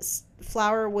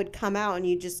flower would come out and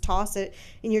you just toss it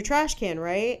in your trash can,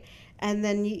 right? And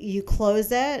then you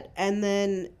close it, and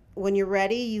then when you're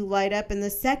ready, you light up, and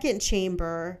the second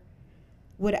chamber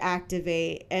would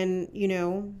activate. And,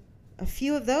 a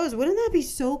few of those. Wouldn't that be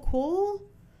so cool?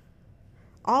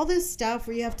 All this stuff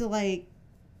where you have to, like,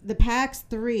 the PAX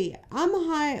 3.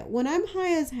 When I'm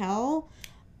high as hell,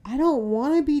 I don't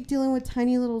want to be dealing with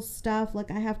tiny little stuff. Like,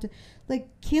 I have to, like,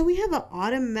 can't we have an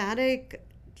automatic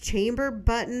chamber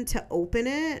button to open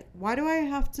it? Why do I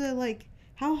have to, like,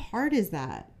 how hard is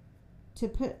that to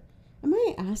put? Am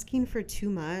I asking for too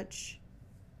much?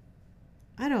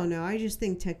 I don't know. I just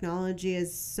think technology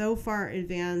is so far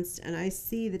advanced, and I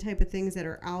see the type of things that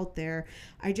are out there.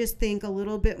 I just think a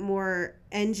little bit more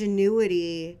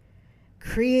ingenuity,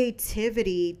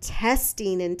 creativity,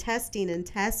 testing and testing and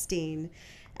testing,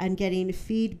 and getting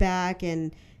feedback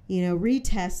and,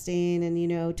 retesting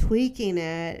and, tweaking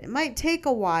it. It might take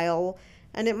a while,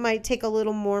 and it might take a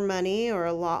little more money or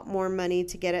a lot more money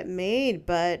to get it made,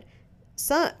 but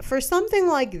for something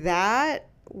like that,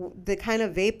 the kind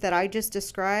of vape that I just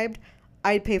described,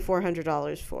 I'd pay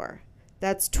 $400 for.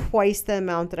 That's twice the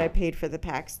amount that I paid for the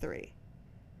PAX 3.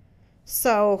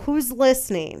 So who's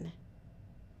listening?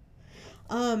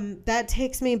 That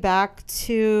takes me back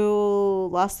to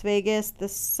Las Vegas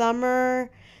this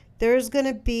summer. There's going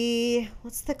to be,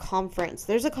 what's the conference?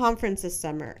 There's a conference this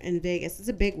summer in Vegas. It's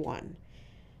a big one.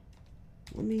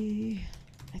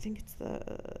 I think it's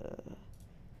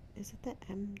is it the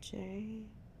MJ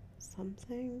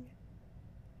something?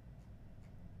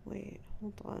 Wait,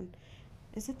 hold on.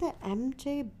 Is it the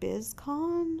MJ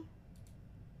BizCon?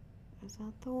 Is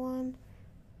that the one?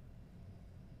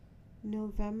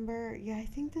 November. Yeah, I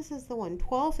think this is the one.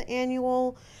 12th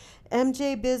annual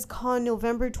MJ BizCon,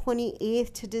 November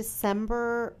 28th to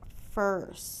December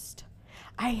 1st.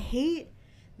 I hate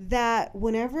that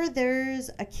whenever there's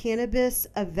a cannabis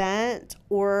event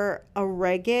or a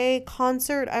reggae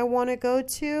concert I want to go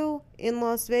to in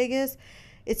Las Vegas,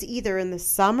 it's either in the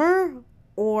summer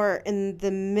or in the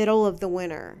middle of the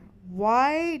winter.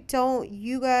 Why don't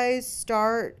you guys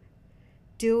start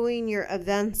doing your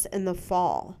events in the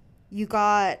fall? You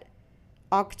got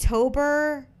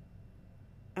October.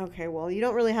 Okay, well, you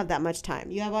don't really have that much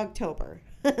time. You have October.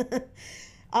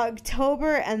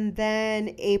 October and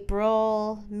then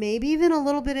April, maybe even a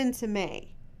little bit into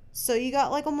May. So you got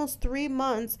like almost 3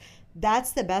 months.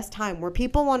 That's the best time where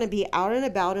people want to be out and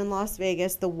about in Las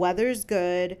Vegas. The weather's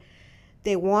good.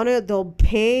 They'll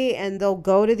pay and they'll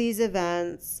go to these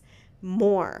events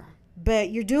more.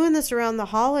 But you're doing this around the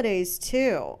holidays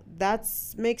too.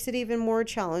 That's makes it even more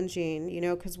challenging,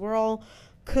 because we're all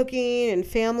cooking and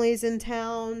families in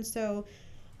town. So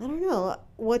I don't know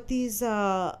what these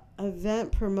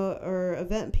event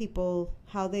people,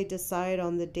 how they decide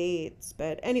on the dates.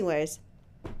 But anyways,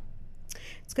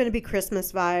 it's going to be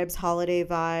Christmas vibes, holiday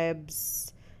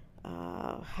vibes,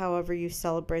 however you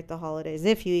celebrate the holidays,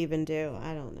 if you even do.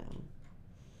 I don't know.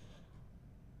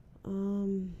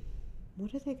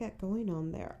 What do they got going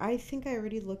on there? I think I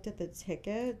already looked at the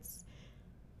tickets.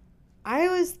 I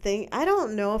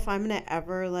don't know if I'm going to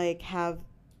ever have,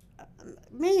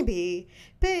 maybe,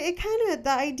 but the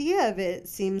idea of it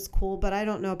seems cool, but I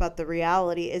don't know about the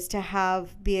reality, is to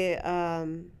have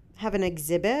an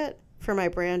exhibit for my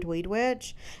brand Weed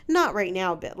Witch. Not right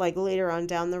now, but later on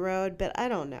down the road, but I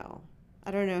don't know.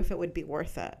 I don't know if it would be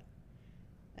worth it.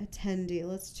 Attendee,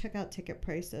 let's check out ticket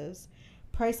prices.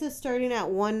 Prices starting at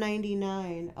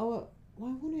 $199. Oh,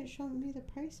 why won't it show me the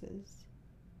prices?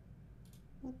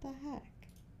 What the heck?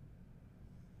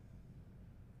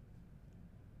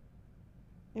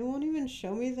 It won't even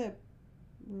show me the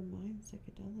Remind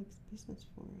Psychedelics Business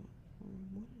Forum.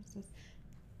 What is this?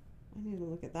 I need to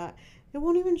look at that. It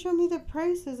won't even show me the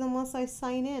prices unless I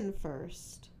sign in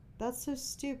first. That's so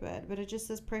stupid. But it just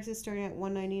says prices starting at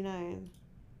 $199.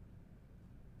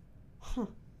 Huh.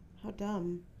 How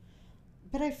dumb.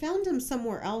 But I found them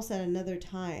somewhere else at another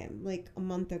time, like a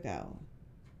month ago.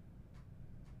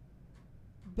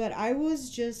 But I was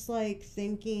just like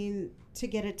thinking to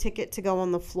get a ticket to go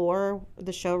on the floor,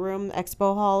 the showroom, the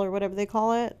expo hall, or whatever they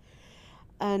call it.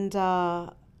 And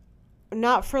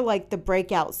not for like the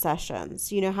breakout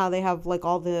sessions. You know how they have like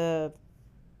all the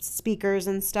speakers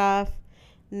and stuff?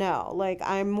 No, like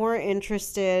I'm more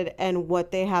interested in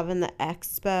what they have in the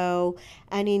expo,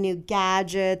 any new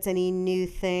gadgets, any new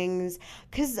things.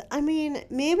 Because, I mean,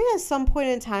 maybe at some point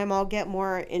in time I'll get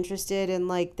more interested in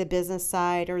like the business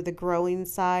side or the growing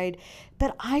side.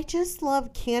 But I just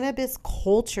love cannabis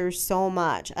culture so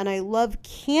much. And I love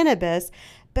cannabis,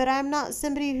 but I'm not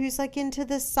somebody who's like into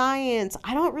the science.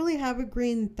 I don't really have a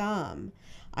green thumb.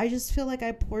 I just feel like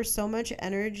I pour so much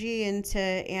energy into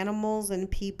animals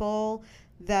and people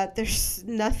that there's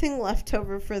nothing left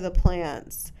over for the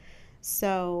plants.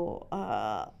 So,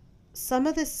 some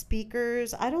of the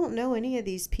speakers, I don't know any of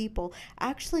these people.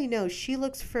 Actually, no, she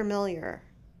looks familiar.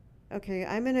 Okay,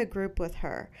 I'm in a group with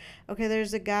her. Okay,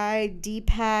 there's a guy,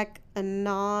 Deepak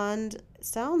Anand.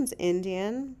 Sounds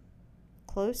Indian.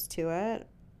 Close to it.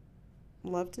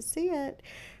 Love to see it.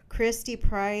 Christy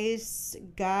Price,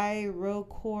 Guy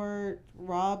Rocourt,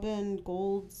 Robin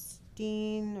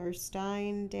Goldstein or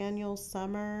Stein, Daniel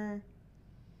Summer,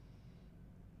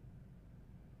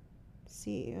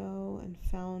 CEO and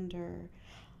founder,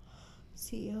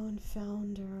 CEO and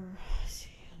founder,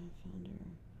 CEO and founder,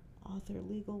 author,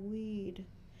 legal lead.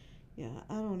 Yeah,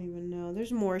 I don't even know.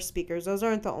 There's more speakers. Those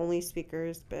aren't the only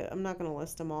speakers, but I'm not going to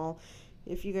list them all.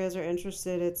 If you guys are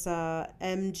interested, it's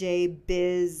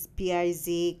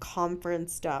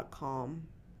mjbizconference.com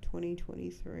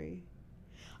 2023.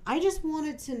 I just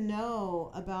wanted to know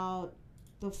about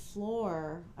the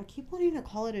floor. I keep wanting to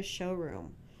call it a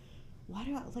showroom. Why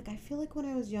do I, like, I feel like when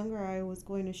I was younger, I was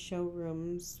going to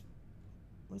showrooms.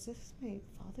 Was this my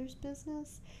father's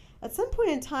business? At some point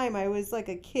in time, I was like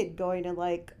a kid going to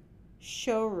like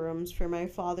showrooms for my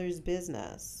father's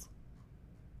business.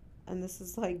 And this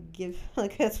is like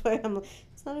like that's why I'm like,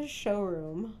 it's not a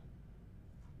showroom.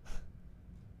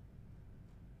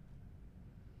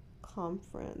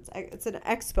 Conference. It's an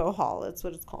expo hall. That's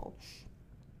what it's called.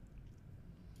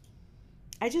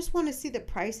 I just want to see the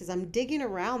prices. I'm digging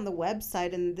around the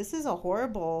website, and this is a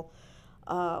horrible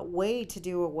way to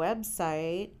do a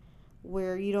website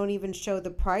where you don't even show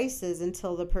the prices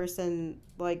until the person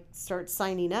like starts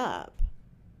signing up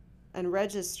and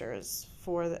registers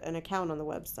for an account on the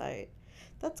website.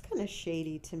 That's kind of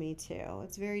shady to me too.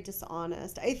 It's very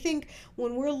dishonest. I think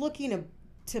when we're looking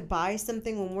to buy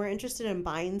something, when we're interested in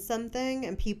buying something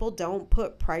and people don't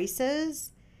put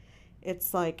prices,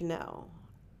 it's like no.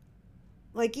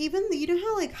 Like even you know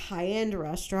how like high-end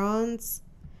restaurants,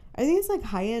 I think it's like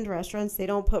high-end restaurants, they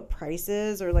don't put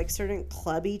prices, or like certain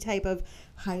clubby type of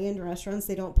high-end restaurants,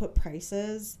 they don't put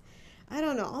prices. I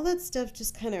don't know. All that stuff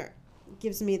just kind of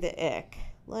gives me the ick.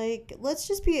 Like, let's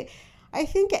just be. I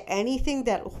think anything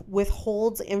that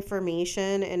withholds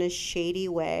information in a shady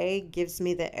way gives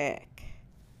me the ick.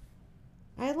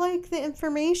 I like the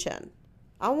information.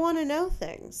 I want to know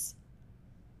things.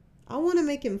 I want to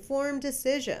make informed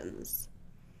decisions.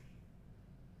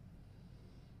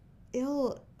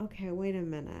 Okay, wait a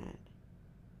minute.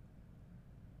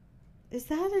 Is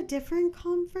that a different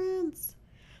conference?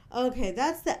 Okay,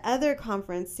 that's the other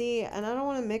conference. See, and I don't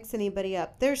want to mix anybody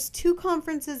up. There's two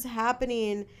conferences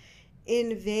happening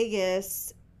in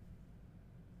Vegas.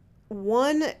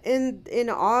 One in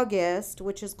August,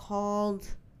 which is called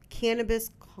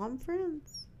Cannabis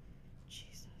Conference.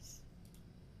 Jesus.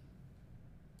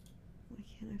 Why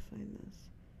can't I find this?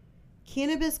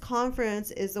 Cannabis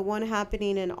Conference is the one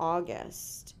happening in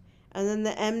August. And then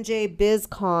the MJ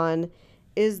BizCon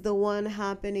is the one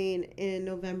happening in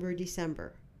November,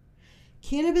 December.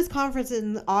 Cannabis Conference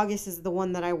in August is the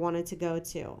one that I wanted to go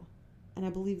to. And I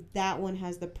believe that one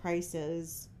has the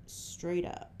prices straight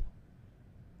up.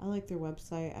 I like their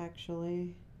website,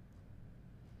 actually.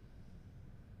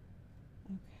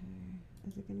 Okay.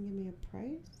 Is it going to give me a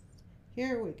price?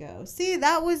 Here we go. See,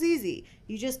 that was easy.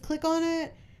 You just click on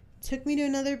it. Took me to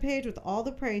another page with all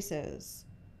the prices.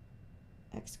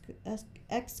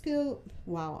 Expo.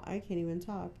 Wow, I can't even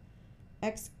talk.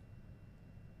 Expo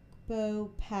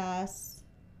Pass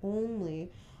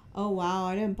only. Oh, wow.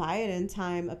 I didn't buy it in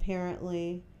time,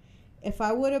 apparently. If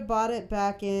I would have bought it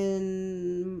back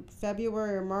in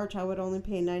February or March, I would only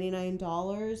pay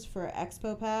 $99 for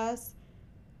Expo Pass.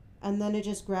 And then it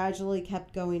just gradually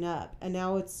kept going up. And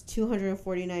now it's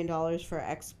 $249 for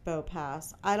Expo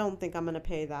Pass. I don't think I'm going to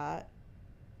pay that.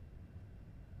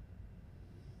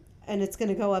 And it's going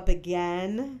to go up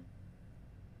again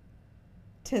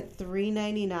to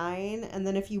 $399. And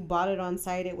then if you bought it on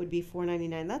site, it would be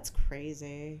 $499. That's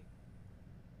crazy.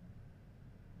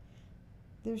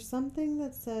 There's something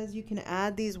that says you can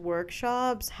add these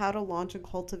workshops, how to launch a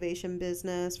cultivation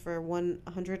business for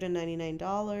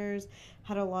 $199,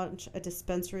 how to launch a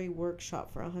dispensary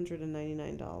workshop for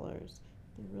 $199.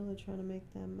 They're really trying to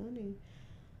make that money.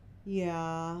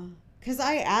 Yeah. Because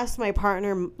I asked my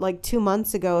partner like 2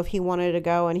 months ago if he wanted to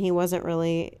go, and he wasn't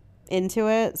really into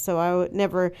it. So I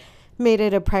never made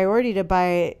it a priority to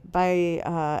buy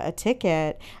a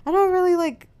ticket. I don't really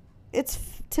like,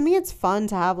 to me, it's fun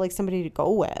to have like somebody to go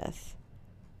with.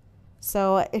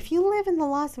 So if you live in the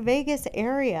Las Vegas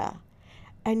area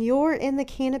and you're in the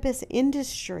cannabis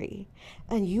industry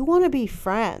and you want to be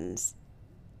friends,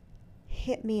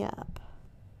 hit me up.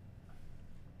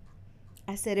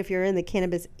 I said if you're in the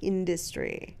cannabis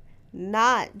industry,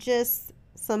 not just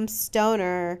some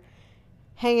stoner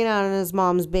hanging out in his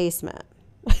mom's basement.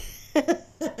 I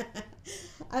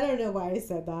don't know why I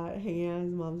said that, hanging out in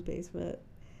his mom's basement.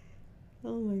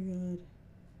 Oh my God.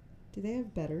 Do they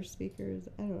have better speakers?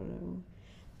 I don't know.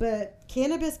 But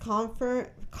Cannabis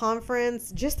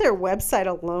Conference, just their website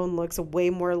alone looks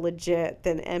way more legit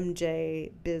than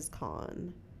MJ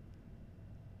BizCon.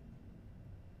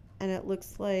 And it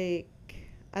looks like,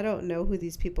 I don't know who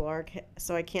these people are,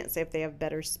 so I can't say if they have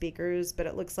better speakers, but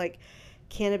it looks like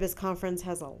Cannabis Conference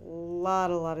has a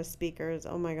lot of speakers.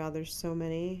 Oh my God, there's so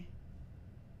many.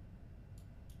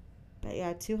 But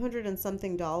yeah, $200 and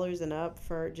something and up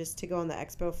for just to go on the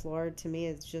expo floor, to me,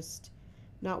 is just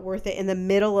not worth it in the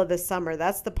middle of the summer.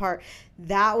 That's the part.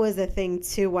 That was a thing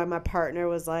too, why my partner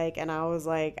was like, and I was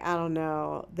like, I don't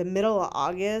know, the middle of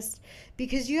August,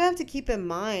 because you have to keep in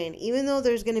mind, even though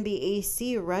there's going to be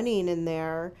AC running in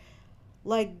there,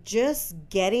 like just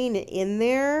getting in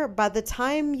there, by the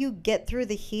time you get through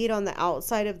the heat on the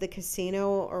outside of the casino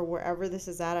or wherever this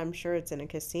is at, I'm sure it's in a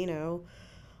casino,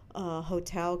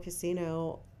 hotel,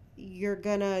 casino, you're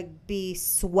gonna be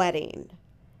sweating.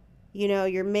 You know,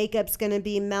 your makeup's gonna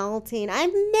be melting.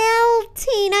 I'm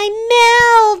melting.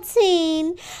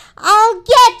 I'll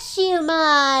get you,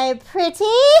 my pretty.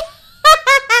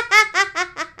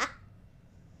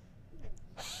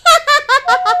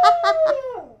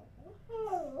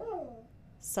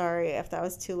 Sorry if that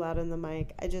was too loud on the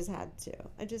mic. I just had to.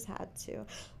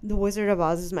 The Wizard of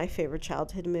Oz is my favorite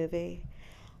childhood movie.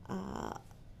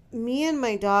 Me and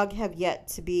my dog have yet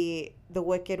to be the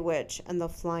Wicked Witch and the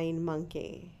Flying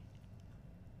Monkey.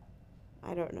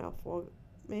 I don't know if we'll,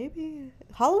 maybe.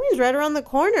 Halloween's right around the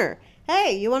corner.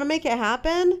 Hey, you want to make it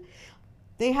happen?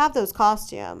 They have those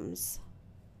costumes.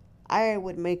 I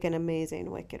would make an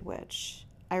amazing Wicked Witch.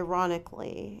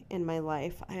 Ironically, in my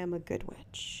life, I am a good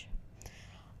witch.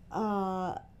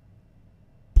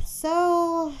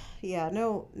 So, yeah,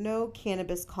 no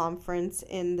cannabis conference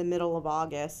in the middle of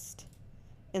August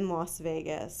in Las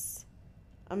Vegas.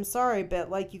 I'm sorry, but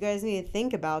like you guys need to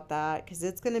think about that, because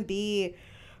it's going to be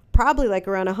probably like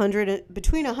around 100,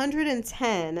 between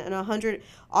 110 and 100.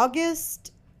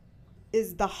 August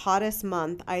is the hottest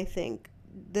month, I think.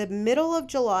 The middle of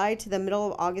July to the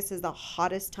middle of August is the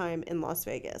hottest time in Las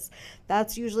Vegas.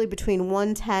 That's usually between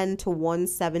 110 to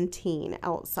 117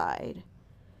 outside.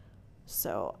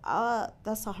 So,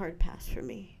 that's a hard pass for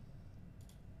me.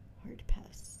 Hard pass.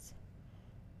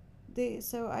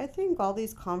 So I think all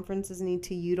these conferences need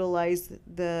to utilize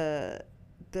the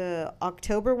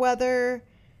October weather,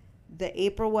 the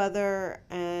April weather,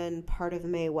 and part of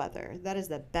May weather. That is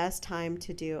the best time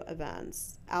to do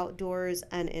events, outdoors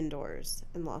and indoors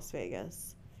in Las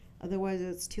Vegas. Otherwise,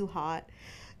 it's too hot.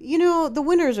 You know, the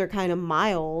winters are kind of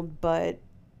mild, but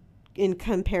in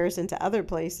comparison to other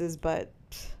places, but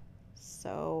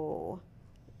so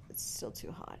it's still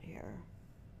too hot here.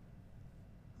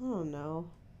 I don't know.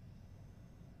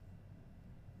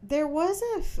 There was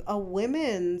a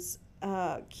women's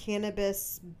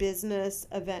cannabis business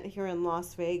event here in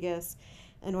Las Vegas,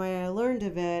 and when I learned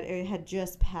of it, it had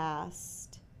just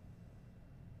passed.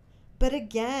 But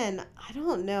again, I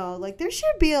don't know, like there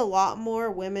should be a lot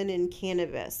more women in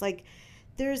cannabis. Like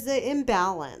there's an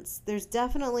imbalance. There's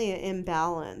definitely an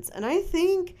imbalance. And I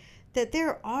think that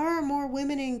there are more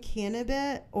women in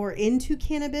cannabis, or into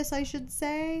cannabis, I should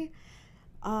say,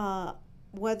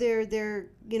 whether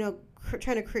they're,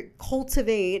 trying to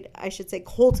cultivate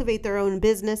their own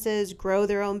businesses, grow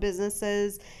their own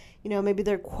businesses. maybe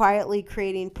they're quietly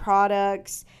creating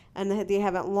products and they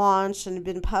haven't launched and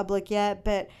been public yet.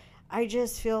 But I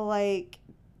just feel like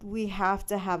we have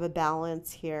to have a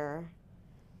balance here.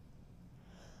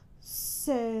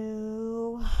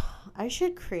 So I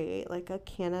should create like a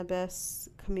cannabis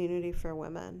community for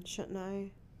women, shouldn't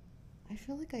I? I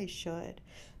feel like I should.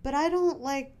 But I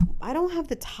don't have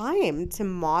the time to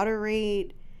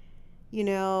moderate,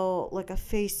 like a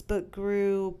Facebook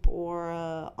group or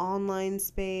a online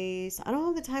space. I don't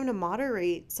have the time to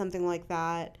moderate something like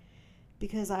that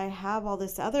because I have all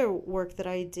this other work that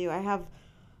I do.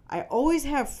 I always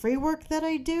have free work that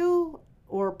I do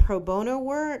or pro bono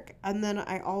work, and then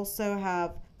I also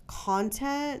have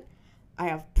content. I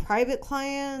have private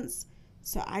clients,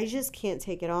 so I just can't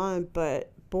take it on.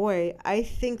 But boy, I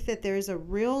think that there's a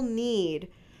real need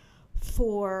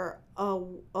for a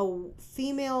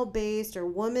female-based or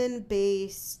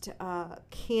woman-based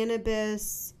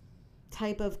cannabis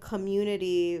type of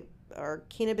community or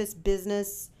cannabis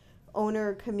business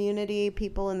owner community,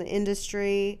 people in the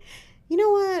industry. You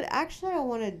know what? Actually,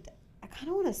 I kind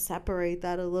of want to separate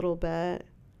that a little bit.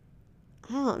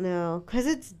 I don't know, because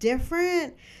it's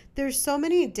different. There's so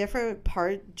many different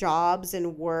jobs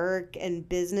and work and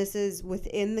businesses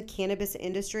within the cannabis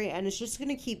industry, and it's just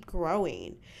going to keep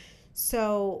growing.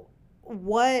 So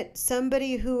what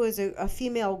somebody who is a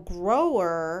female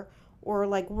grower or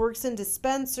like works in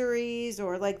dispensaries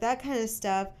or like that kind of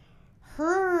stuff,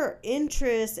 her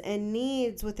interests and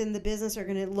needs within the business are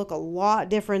going to look a lot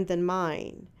different than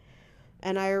mine.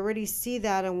 And I already see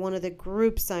that in one of the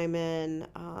groups I'm in.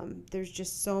 There's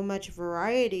just so much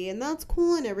variety, and that's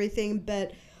cool and everything,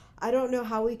 but I don't know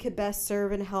how we could best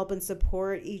serve and help and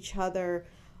support each other,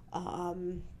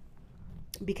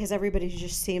 because everybody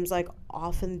just seems like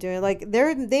often doing, like,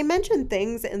 they mention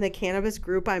things in the cannabis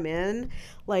group I'm in,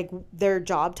 like their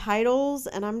job titles,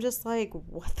 and I'm just like,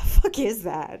 what the fuck is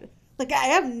that? Like,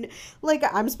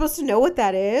 I'm supposed to know what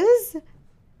that is?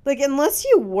 Like, unless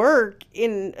you work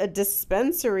in a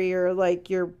dispensary or, like,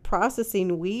 you're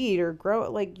processing weed or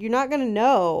like, you're not going to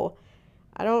know.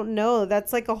 I don't know.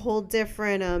 That's, like, a whole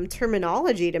different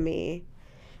terminology to me.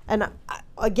 And,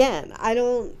 again,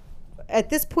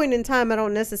 at this point in time, I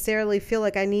don't necessarily feel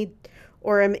like I need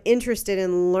or am interested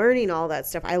in learning all that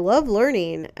stuff. I love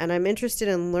learning, and I'm interested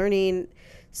in learning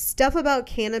stuff about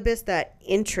cannabis that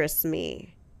interests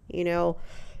me,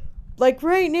 Like,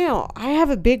 right now, I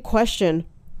have a big question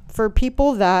for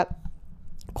people that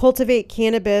cultivate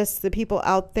cannabis, the people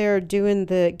out there getting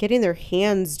their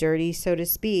hands dirty, so to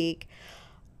speak.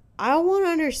 I want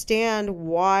to understand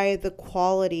why the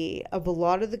quality of a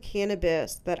lot of the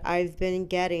cannabis that I've been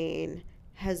getting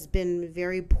has been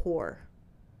very poor.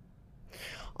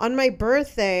 On my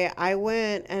birthday, I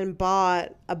went and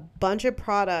bought a bunch of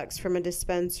products from a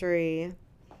dispensary,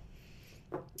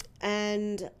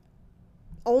 and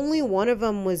only one of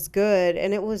them was good,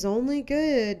 and it was only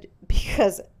good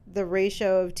because the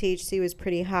ratio of THC was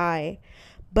pretty high,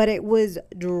 but it was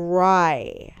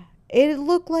dry. It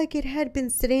looked like it had been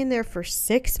sitting there for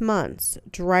 6 months,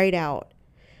 dried out.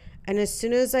 And as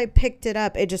soon as I picked it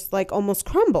up, it just like almost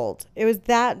crumbled. It was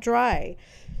that dry.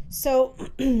 So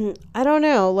I don't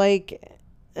know, like,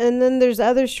 and then there's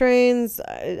other strains.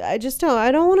 I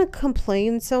don't want to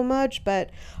complain so much, but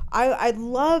I'd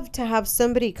love to have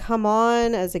somebody come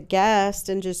on as a guest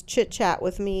and just chit chat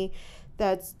with me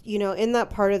that's, in that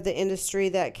part of the industry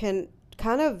that can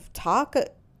kind of talk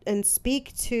and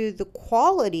speak to the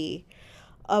quality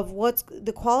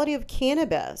of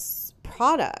cannabis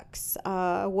products,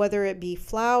 whether it be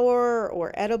flower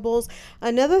or edibles.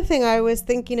 Another thing I was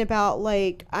thinking about,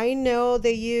 like, I know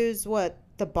they use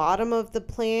the bottom of the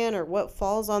plant or what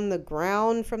falls on the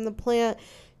ground from the plant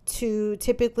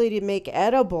typically to make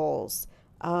edibles.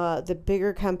 The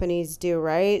bigger companies do,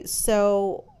 right?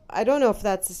 So I don't know if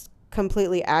that's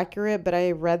completely accurate, but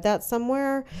I read that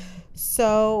somewhere.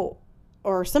 So,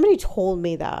 or somebody told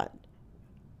me that.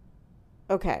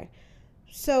 Okay.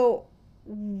 So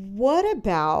what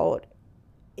about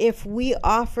if we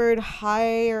offered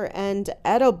higher end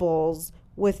edibles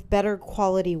with better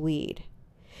quality weed?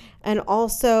 And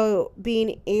also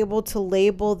being able to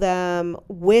label them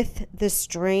with the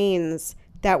strains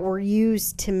that were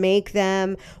used to make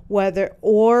them,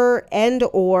 or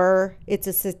it's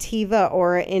a sativa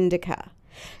or an indica.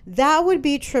 That would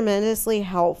be tremendously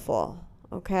helpful.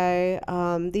 Okay.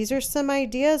 These are some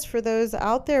ideas for those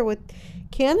out there with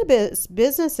cannabis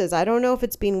businesses. I don't know if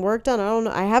it's being worked on.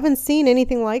 I haven't seen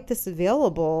anything like this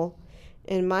available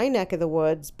in my neck of the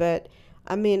woods, but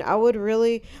I mean, I would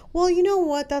really, well, you know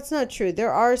what? That's not true.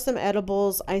 There are some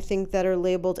edibles I think that are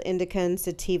labeled indica and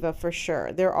sativa for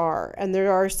sure. There are. And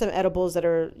there are some edibles that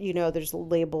are, there's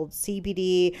labeled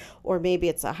CBD, or maybe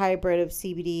it's a hybrid of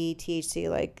CBD, THC.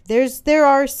 Like there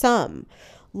are some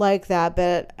like that,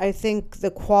 but I think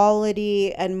the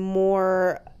quality and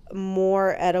more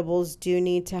edibles do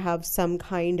need to have some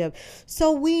kind of,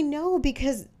 so we know,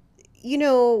 because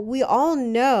we all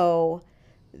know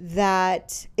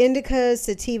that indicas,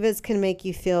 sativas can make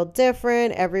you feel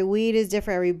different. Every weed is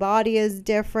different. Every body is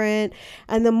different.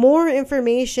 And the more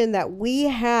information that we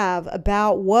have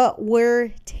about what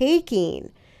we're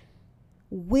taking,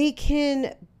 we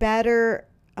can better,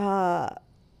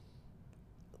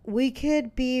 we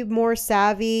could be more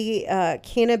savvy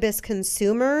cannabis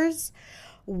consumers.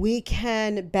 We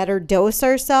can better dose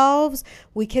ourselves.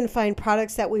 We can find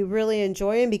products that we really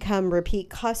enjoy and become repeat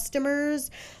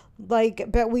customers.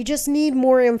 But we just need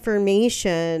more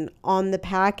information on the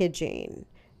packaging.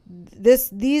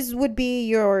 These would be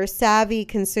your savvy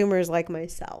consumers like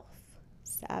myself.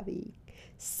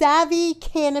 Savvy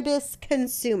cannabis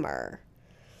consumer.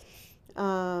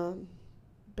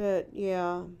 But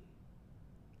yeah,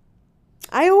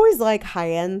 I always like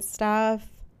high-end stuff.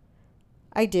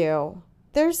 I do.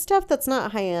 There's stuff that's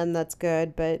not high-end that's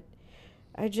good, but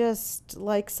I just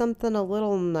like something a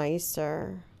little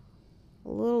nicer. A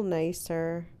little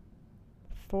nicer.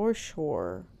 For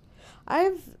sure.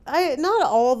 Not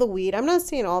all the weed. I'm not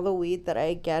saying all the weed that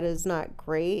I get is not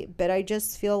great, but I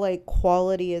just feel like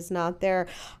quality is not there.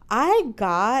 I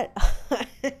got,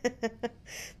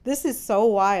 this is so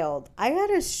wild. I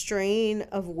got a strain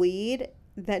of weed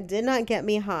that did not get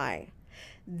me high.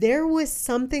 There was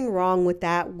something wrong with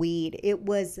that weed. It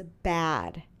was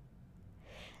bad.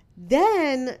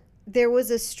 Then there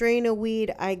was a strain of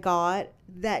weed I got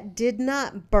that did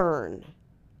not burn.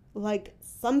 Like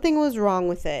something was wrong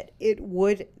with it. It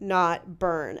would not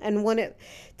burn. And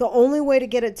the only way to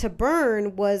get it to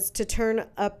burn was to turn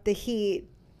up the heat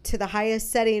to the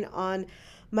highest setting on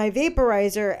my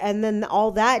vaporizer. And then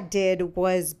all that did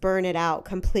was burn it out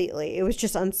completely. It was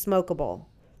just unsmokable.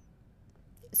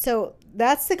 So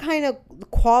that's the kind of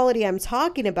quality I'm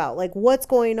talking about. Like what's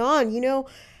going on,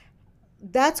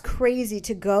 that's crazy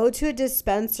to go to a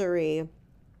dispensary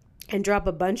and drop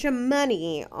a bunch of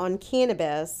money on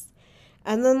cannabis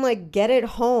and then like get it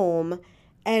home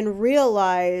and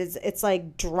realize it's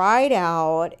like dried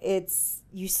out.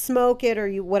 You smoke it or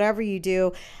whatever you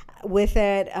do with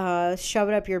it, shove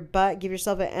it up your butt, give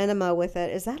yourself an enema with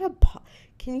it.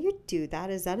 Can you do that?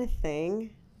 Is that a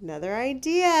thing? Another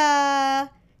idea.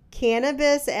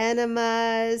 Cannabis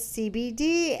enemas,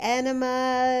 CBD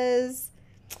enemas.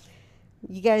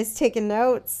 You guys taking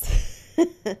notes?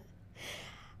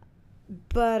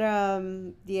 But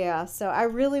yeah, so I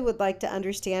really would like to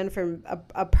understand from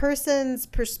a person's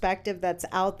perspective that's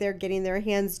out there getting their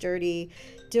hands dirty,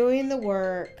 doing the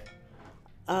work,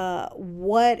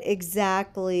 what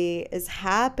exactly is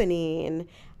happening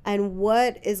and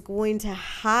what is going to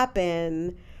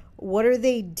happen. What are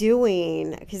they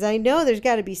doing? Because I know there's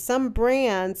got to be some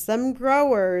brands, some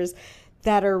growers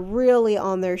that are really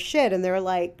on their shit, and they're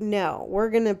like, no, we're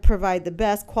going to provide the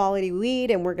best quality weed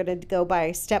and we're going to go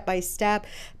by step.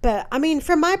 But I mean,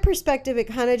 from my perspective, it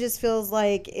kind of just feels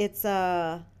like it's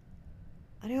I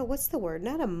don't know, what's the word?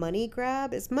 Not a money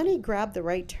grab. Is money grab the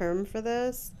right term for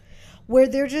this? Where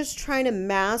they're just trying to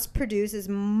mass produce as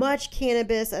much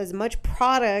cannabis, as much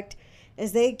product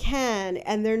as they can,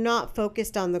 and they're not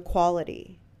focused on the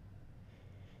quality.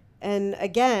 And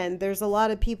again, there's a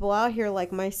lot of people out here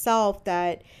like myself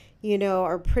that,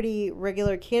 are pretty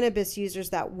regular cannabis users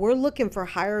that we're looking for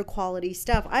higher quality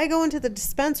stuff. I go into the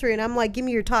dispensary and I'm like, give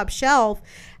me your top shelf.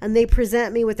 And they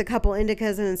present me with a couple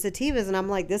indicas and sativas. And I'm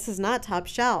like, this is not top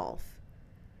shelf.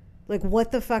 Like,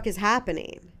 what the fuck is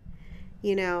happening?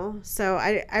 So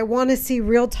I want to see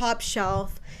real top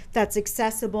shelf that's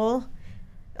accessible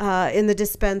in the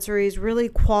dispensaries, really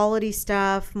quality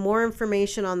stuff, more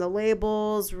information on the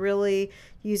labels, really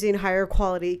using higher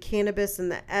quality cannabis in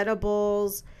the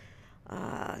edibles.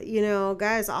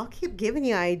 Guys, I'll keep giving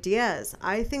you ideas.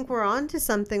 I think we're on to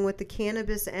something with the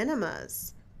cannabis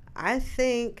enemas. I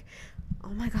think, oh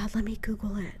my God, let me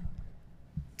Google it.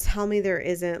 Tell me there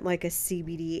isn't like a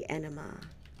CBD enema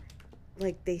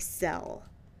like they sell.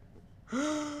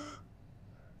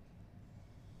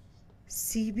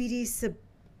 CBD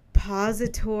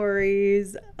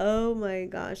suppositories. Oh my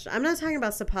gosh. I'm not talking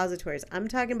about suppositories. I'm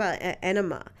talking about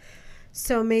enema.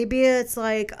 So maybe it's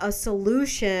like a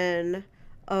solution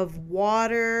of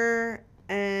water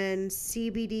and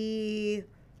CBD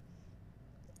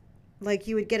like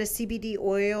you would get a CBD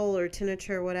oil or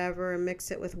tincture or whatever and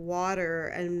mix it with water,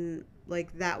 and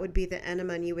like that would be the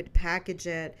enema, and you would package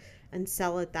it and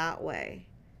sell it that way.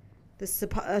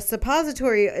 A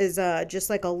suppository is just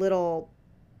like a little,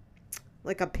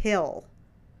 like a pill,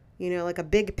 like a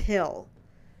big pill.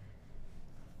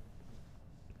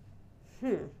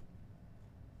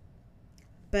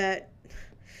 But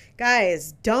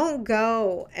guys, don't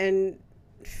go and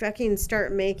fucking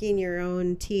start making your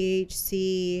own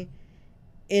THC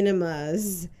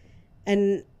enemas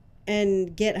and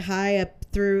get high up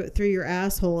through your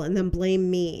asshole and then blame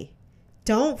me.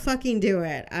 Don't fucking do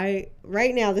it.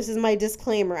 Right now, this is my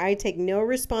disclaimer. I take no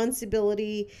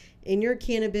responsibility in your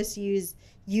cannabis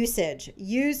usage.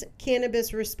 Use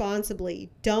cannabis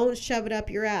responsibly. Don't shove it up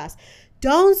your ass.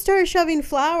 Don't start shoving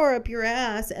flour up your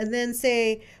ass and then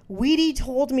say, Weedy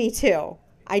told me to.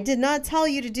 I did not tell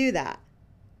you to do that.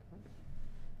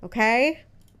 Okay?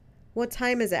 What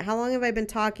time is it? How long have I been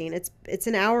talking? It's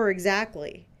an hour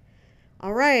exactly.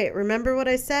 All right. Remember what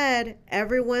I said.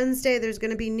 Every Wednesday there's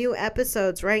going to be new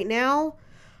episodes. Right now,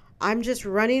 I'm just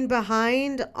running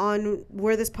behind on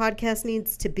where this podcast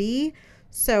needs to be.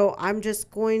 So I'm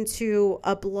just going to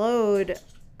upload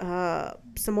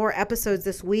some more episodes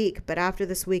this week. But after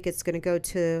this week, it's going to go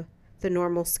to the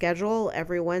normal schedule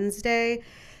every Wednesday.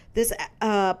 This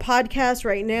podcast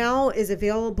right now is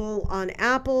available on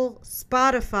Apple,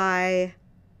 Spotify.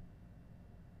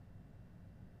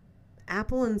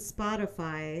 Apple and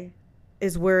Spotify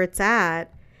is where it's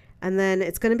at. And then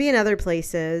it's going to be in other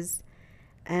places.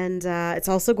 And it's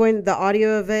also the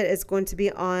audio of it is going to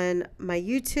be on my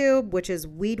YouTube, which is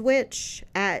Weedwitch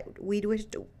at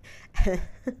Weedwitch.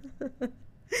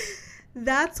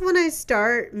 That's when I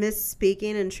start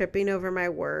misspeaking and tripping over my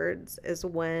words, is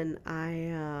when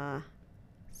I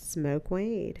smoke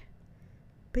weed.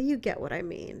 But you get what I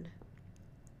mean.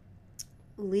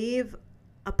 Leave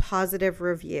a positive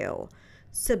review.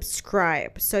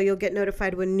 Subscribe so you'll get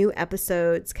notified when new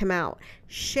episodes come out.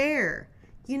 Share.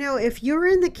 If you're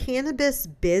in the cannabis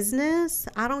business,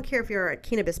 I don't care if you're a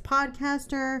cannabis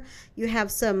podcaster, you have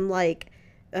some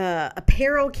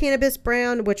apparel cannabis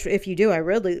brand, which if you do, I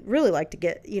really, really like to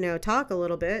get, talk a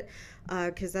little bit,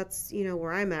 because that's,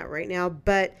 where I'm at right now.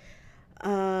 But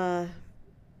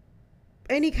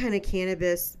any kind of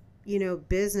cannabis,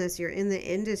 business, you're in the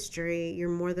industry, you're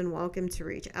more than welcome to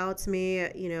reach out to me.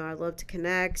 I love to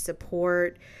connect,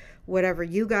 support whatever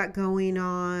you got going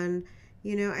on.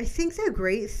 I think the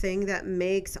great thing that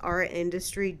makes our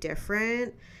industry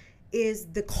different is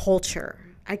the culture.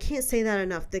 I can't say that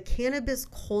enough. The cannabis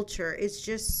culture is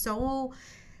just so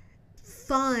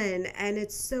fun, and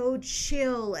it's so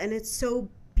chill, and it's so,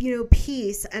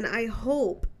 peace. And I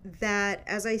hope that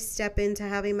as I step into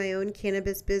having my own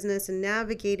cannabis business and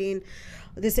navigating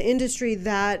this industry,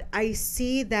 that I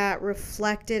see that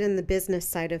reflected in the business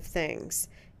side of things.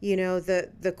 The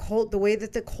way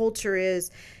that the culture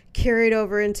is carried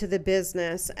over into the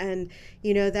business, and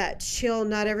that chill.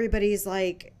 Not everybody's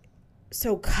like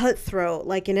so cutthroat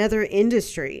like in other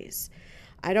industries.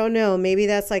 I don't know, maybe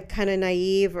that's like kind of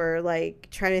naive, or like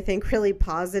trying to think really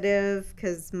positive,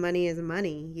 because money is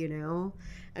money,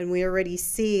 and we already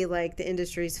see like the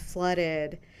industry's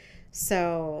flooded.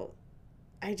 So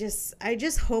I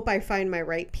just hope I find my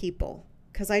right people,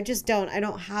 because I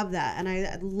don't have that, and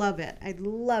I love it.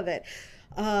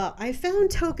 I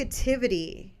found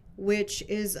Tokativity, which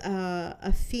is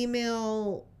a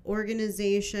female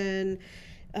organization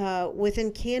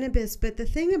within cannabis. But the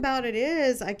thing about it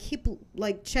is, I keep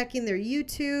checking their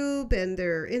YouTube and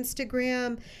their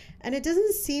Instagram, and it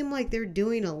doesn't seem like they're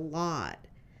doing a lot,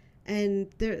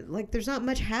 and there's not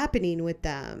much happening with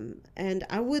them. And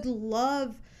I would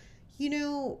love,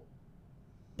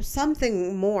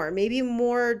 something more, maybe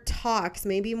more talks,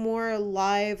 maybe more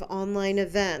live online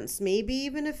events, maybe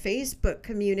even a Facebook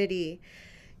community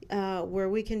where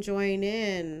we can join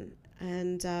in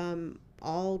and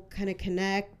all kind of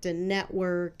connect and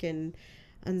network and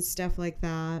stuff like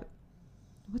that.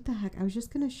 What the heck? I was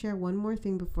just going to share one more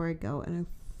thing before I go, and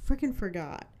I freaking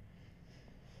forgot.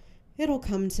 It'll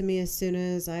come to me as soon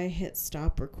as I hit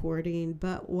stop recording,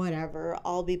 but whatever.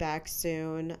 I'll be back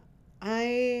soon.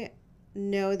 I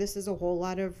know this is a whole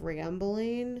lot of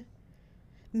rambling.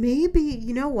 Maybe,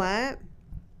 you know what?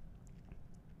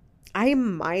 I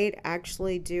might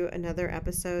actually do another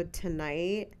episode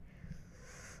tonight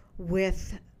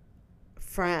with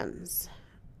friends.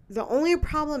 The only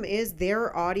problem is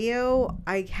their audio.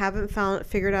 I haven't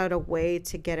figured out a way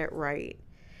to get it right.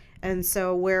 And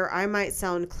so where I might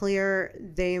sound clear,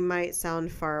 they might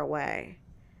sound far away.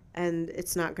 And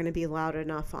it's not going to be loud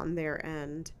enough on their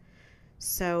end.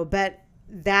 So, but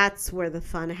That's where the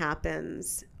fun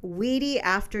happens. Weedy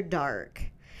After Dark.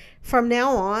 From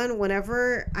now on,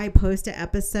 whenever I post an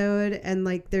episode and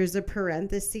like there's a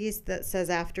parenthesis that says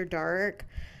After Dark,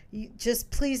 you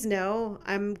just please know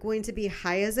I'm going to be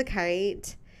high as a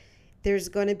kite. There's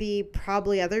going to be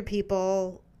probably other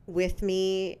people with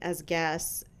me as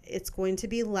guests. It's going to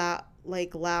be loud,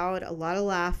 a lot of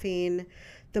laughing,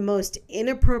 the most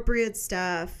inappropriate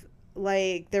stuff.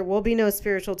 Like, there will be no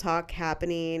spiritual talk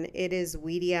happening. It is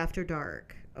Weedy After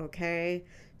Dark, okay?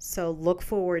 So look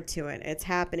forward to it. It's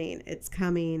happening. It's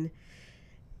coming.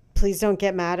 Please don't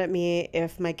get mad at me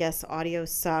if my guest audio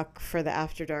suck for the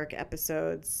After Dark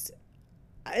episodes.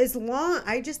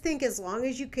 I just think as long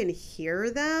as you can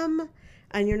hear them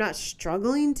and you're not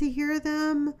struggling to hear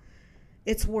them,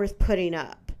 it's worth putting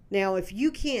up. Now, if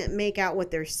you can't make out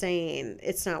what they're saying,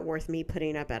 it's not worth me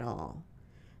putting up at all.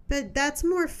 But that's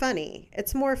more funny.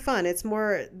 It's more fun. It's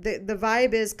more, the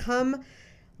vibe is come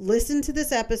listen to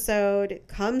this episode,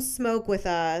 come smoke with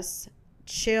us,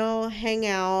 chill, hang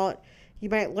out. You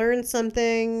might learn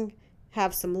something,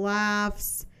 have some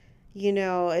laughs. You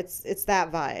know, it's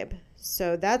that vibe.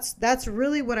 So that's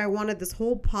really what I wanted this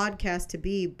whole podcast to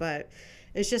be, but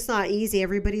it's just not easy.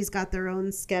 Everybody's got their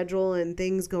own schedule and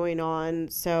things going on,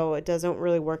 so it doesn't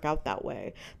really work out that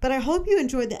way. But I hope you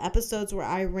enjoyed the episodes where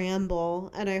I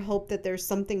ramble, and I hope that there's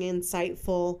something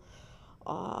insightful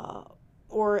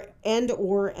or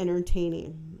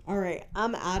entertaining. All right,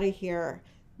 I'm out of here.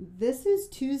 This is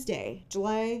Tuesday,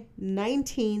 July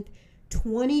 19th,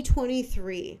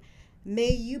 2023.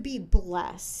 May you be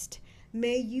blessed.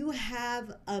 May you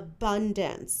have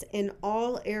abundance in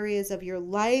all areas of your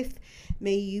life.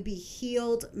 May you be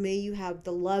healed. May you have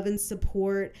the love and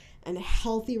support and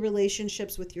healthy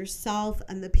relationships with yourself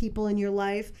and the people in your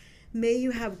life. May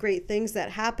you have great things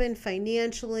that happen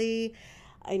financially,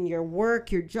 in your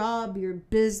work, your job, your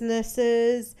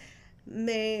businesses.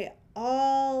 May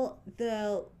all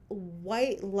the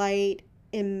white light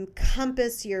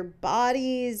encompass your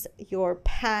bodies, your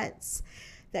pets,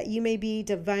 that you may be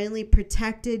divinely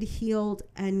protected, healed,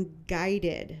 and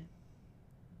guided.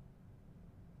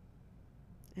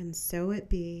 And so it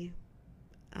be.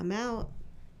 I'm out.